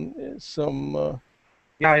some.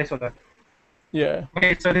 Yeah, I saw that. Yeah.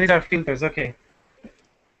 Okay, so these are filters. Okay.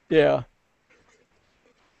 Yeah.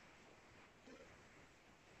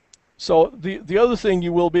 So the other thing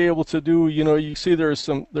you will be able to do, you see there's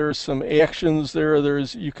some actions there.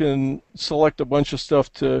 You can select a bunch of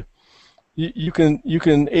stuff to. You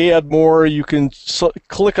can add more. You can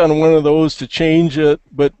click on one of those to change it.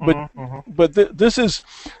 But this is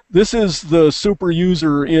the super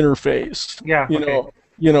user interface. Yeah. Okay.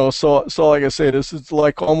 So like I say, this is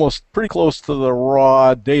like almost pretty close to the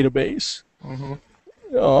raw database.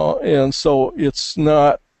 And so it's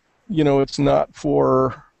not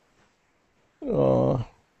for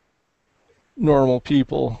normal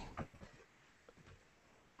people.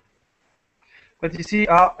 But you see,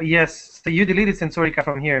 yes, so you deleted Sensorica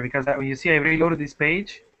from here because you see I reloaded this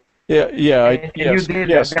page. Yeah. And you did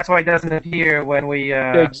yes. that. That's why it doesn't appear when we.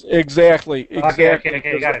 Exactly.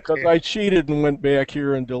 Okay, got it. Because I cheated and went back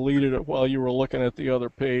here and deleted it while you were looking at the other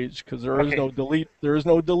page because there is no delete. There is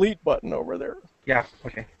no delete button over there. Yeah.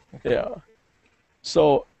 Okay. Yeah.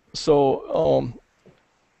 So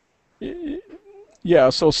yeah.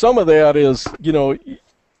 So some of that is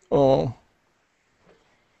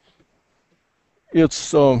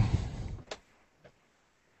it's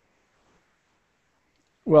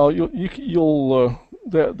well you'll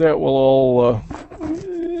that will all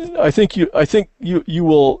I think you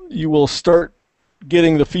will start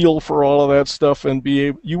getting the feel for all of that stuff and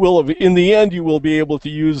in the end you will be able to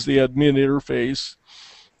use the admin interface,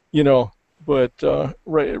 but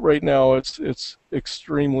right now it's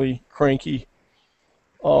extremely cranky.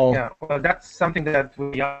 Yeah, well, that's something that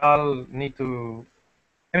we all need to.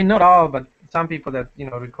 I mean, not all, but some people that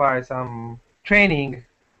require some training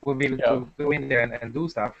will be able to go in there and do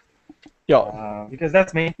stuff. Yeah. Because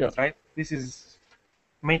that's maintenance, right? This is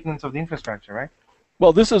maintenance of the infrastructure, right?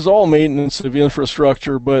 Well, this is all maintenance of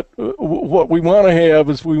infrastructure, but what we want to have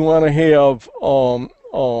is we want to have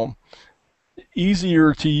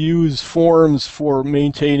easier to use forms for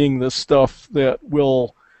maintaining this stuff that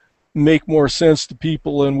will make more sense to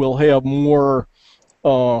people and will have more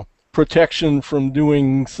protection from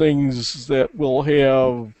doing things that will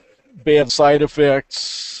have bad side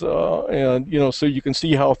effects, and so you can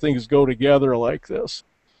see how things go together like this.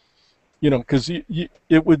 Because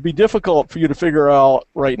it would be difficult for you to figure out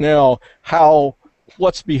right now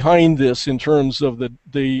what's behind this in terms of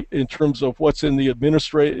in terms of what's in the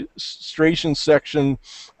administration section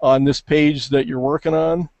on this page that you're working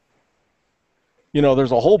on.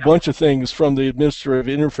 There's a whole bunch of things from the administrative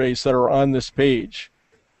interface that are on this page.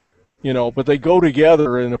 But they go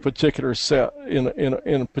together in a particular set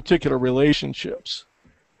in particular relationships.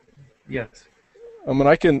 Yes. I mean,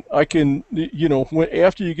 I can, after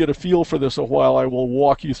you get a feel for this a while, I will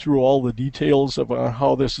walk you through all the details about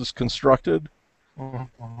how this is constructed.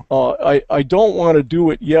 I don't want to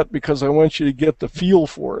do it yet because I want you to get the feel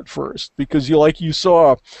for it first. Because you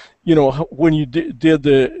saw, when you did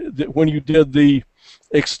the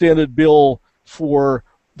extended bill for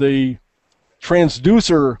the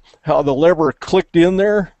transducer, how the lever clicked in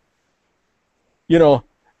there. I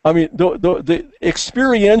mean,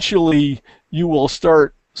 experientially, you will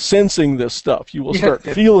start sensing this stuff. You will start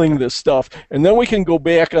feeling this stuff, and then we can go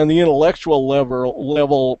back on the intellectual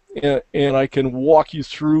level, and I can walk you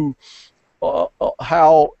through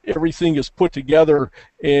how everything is put together,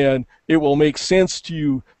 and it will make sense to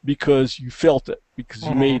you because you felt it, because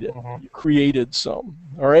you made it, you created some.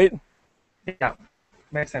 All right? Yeah,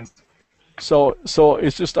 makes sense. So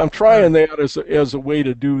it's just I'm trying that as a way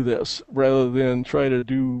to do this rather than try to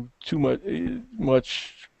do too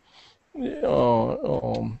much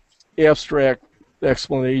abstract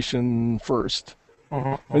explanation first.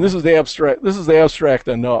 And this is abstract. This is abstract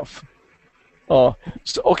enough. So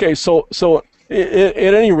at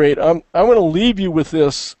any rate, I'm going to leave you with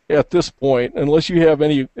this at this point, unless you have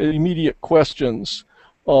any immediate questions,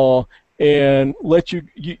 and let you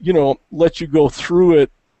go through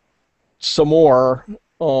it some more,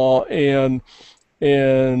 and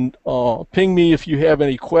ping me if you have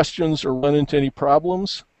any questions or run into any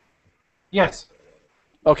problems. Yes.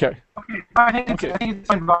 Okay. Okay. I think it's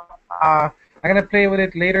fine. I'm gonna play with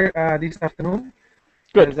it later this afternoon.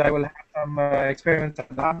 Good. Because I will have some experiments at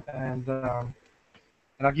that, and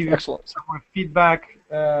I'll give you some more feedback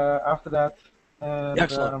after that.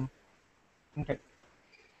 Excellent. Okay.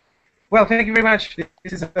 Well, thank you very much.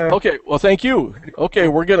 This is okay. Well, thank you. Okay,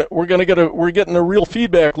 we're getting a real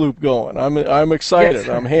feedback loop going. I'm excited. Yes.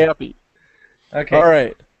 I'm happy. Okay. All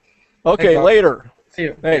right. Okay. Thanks, later. See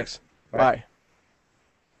you. Thanks. Bye. Bye.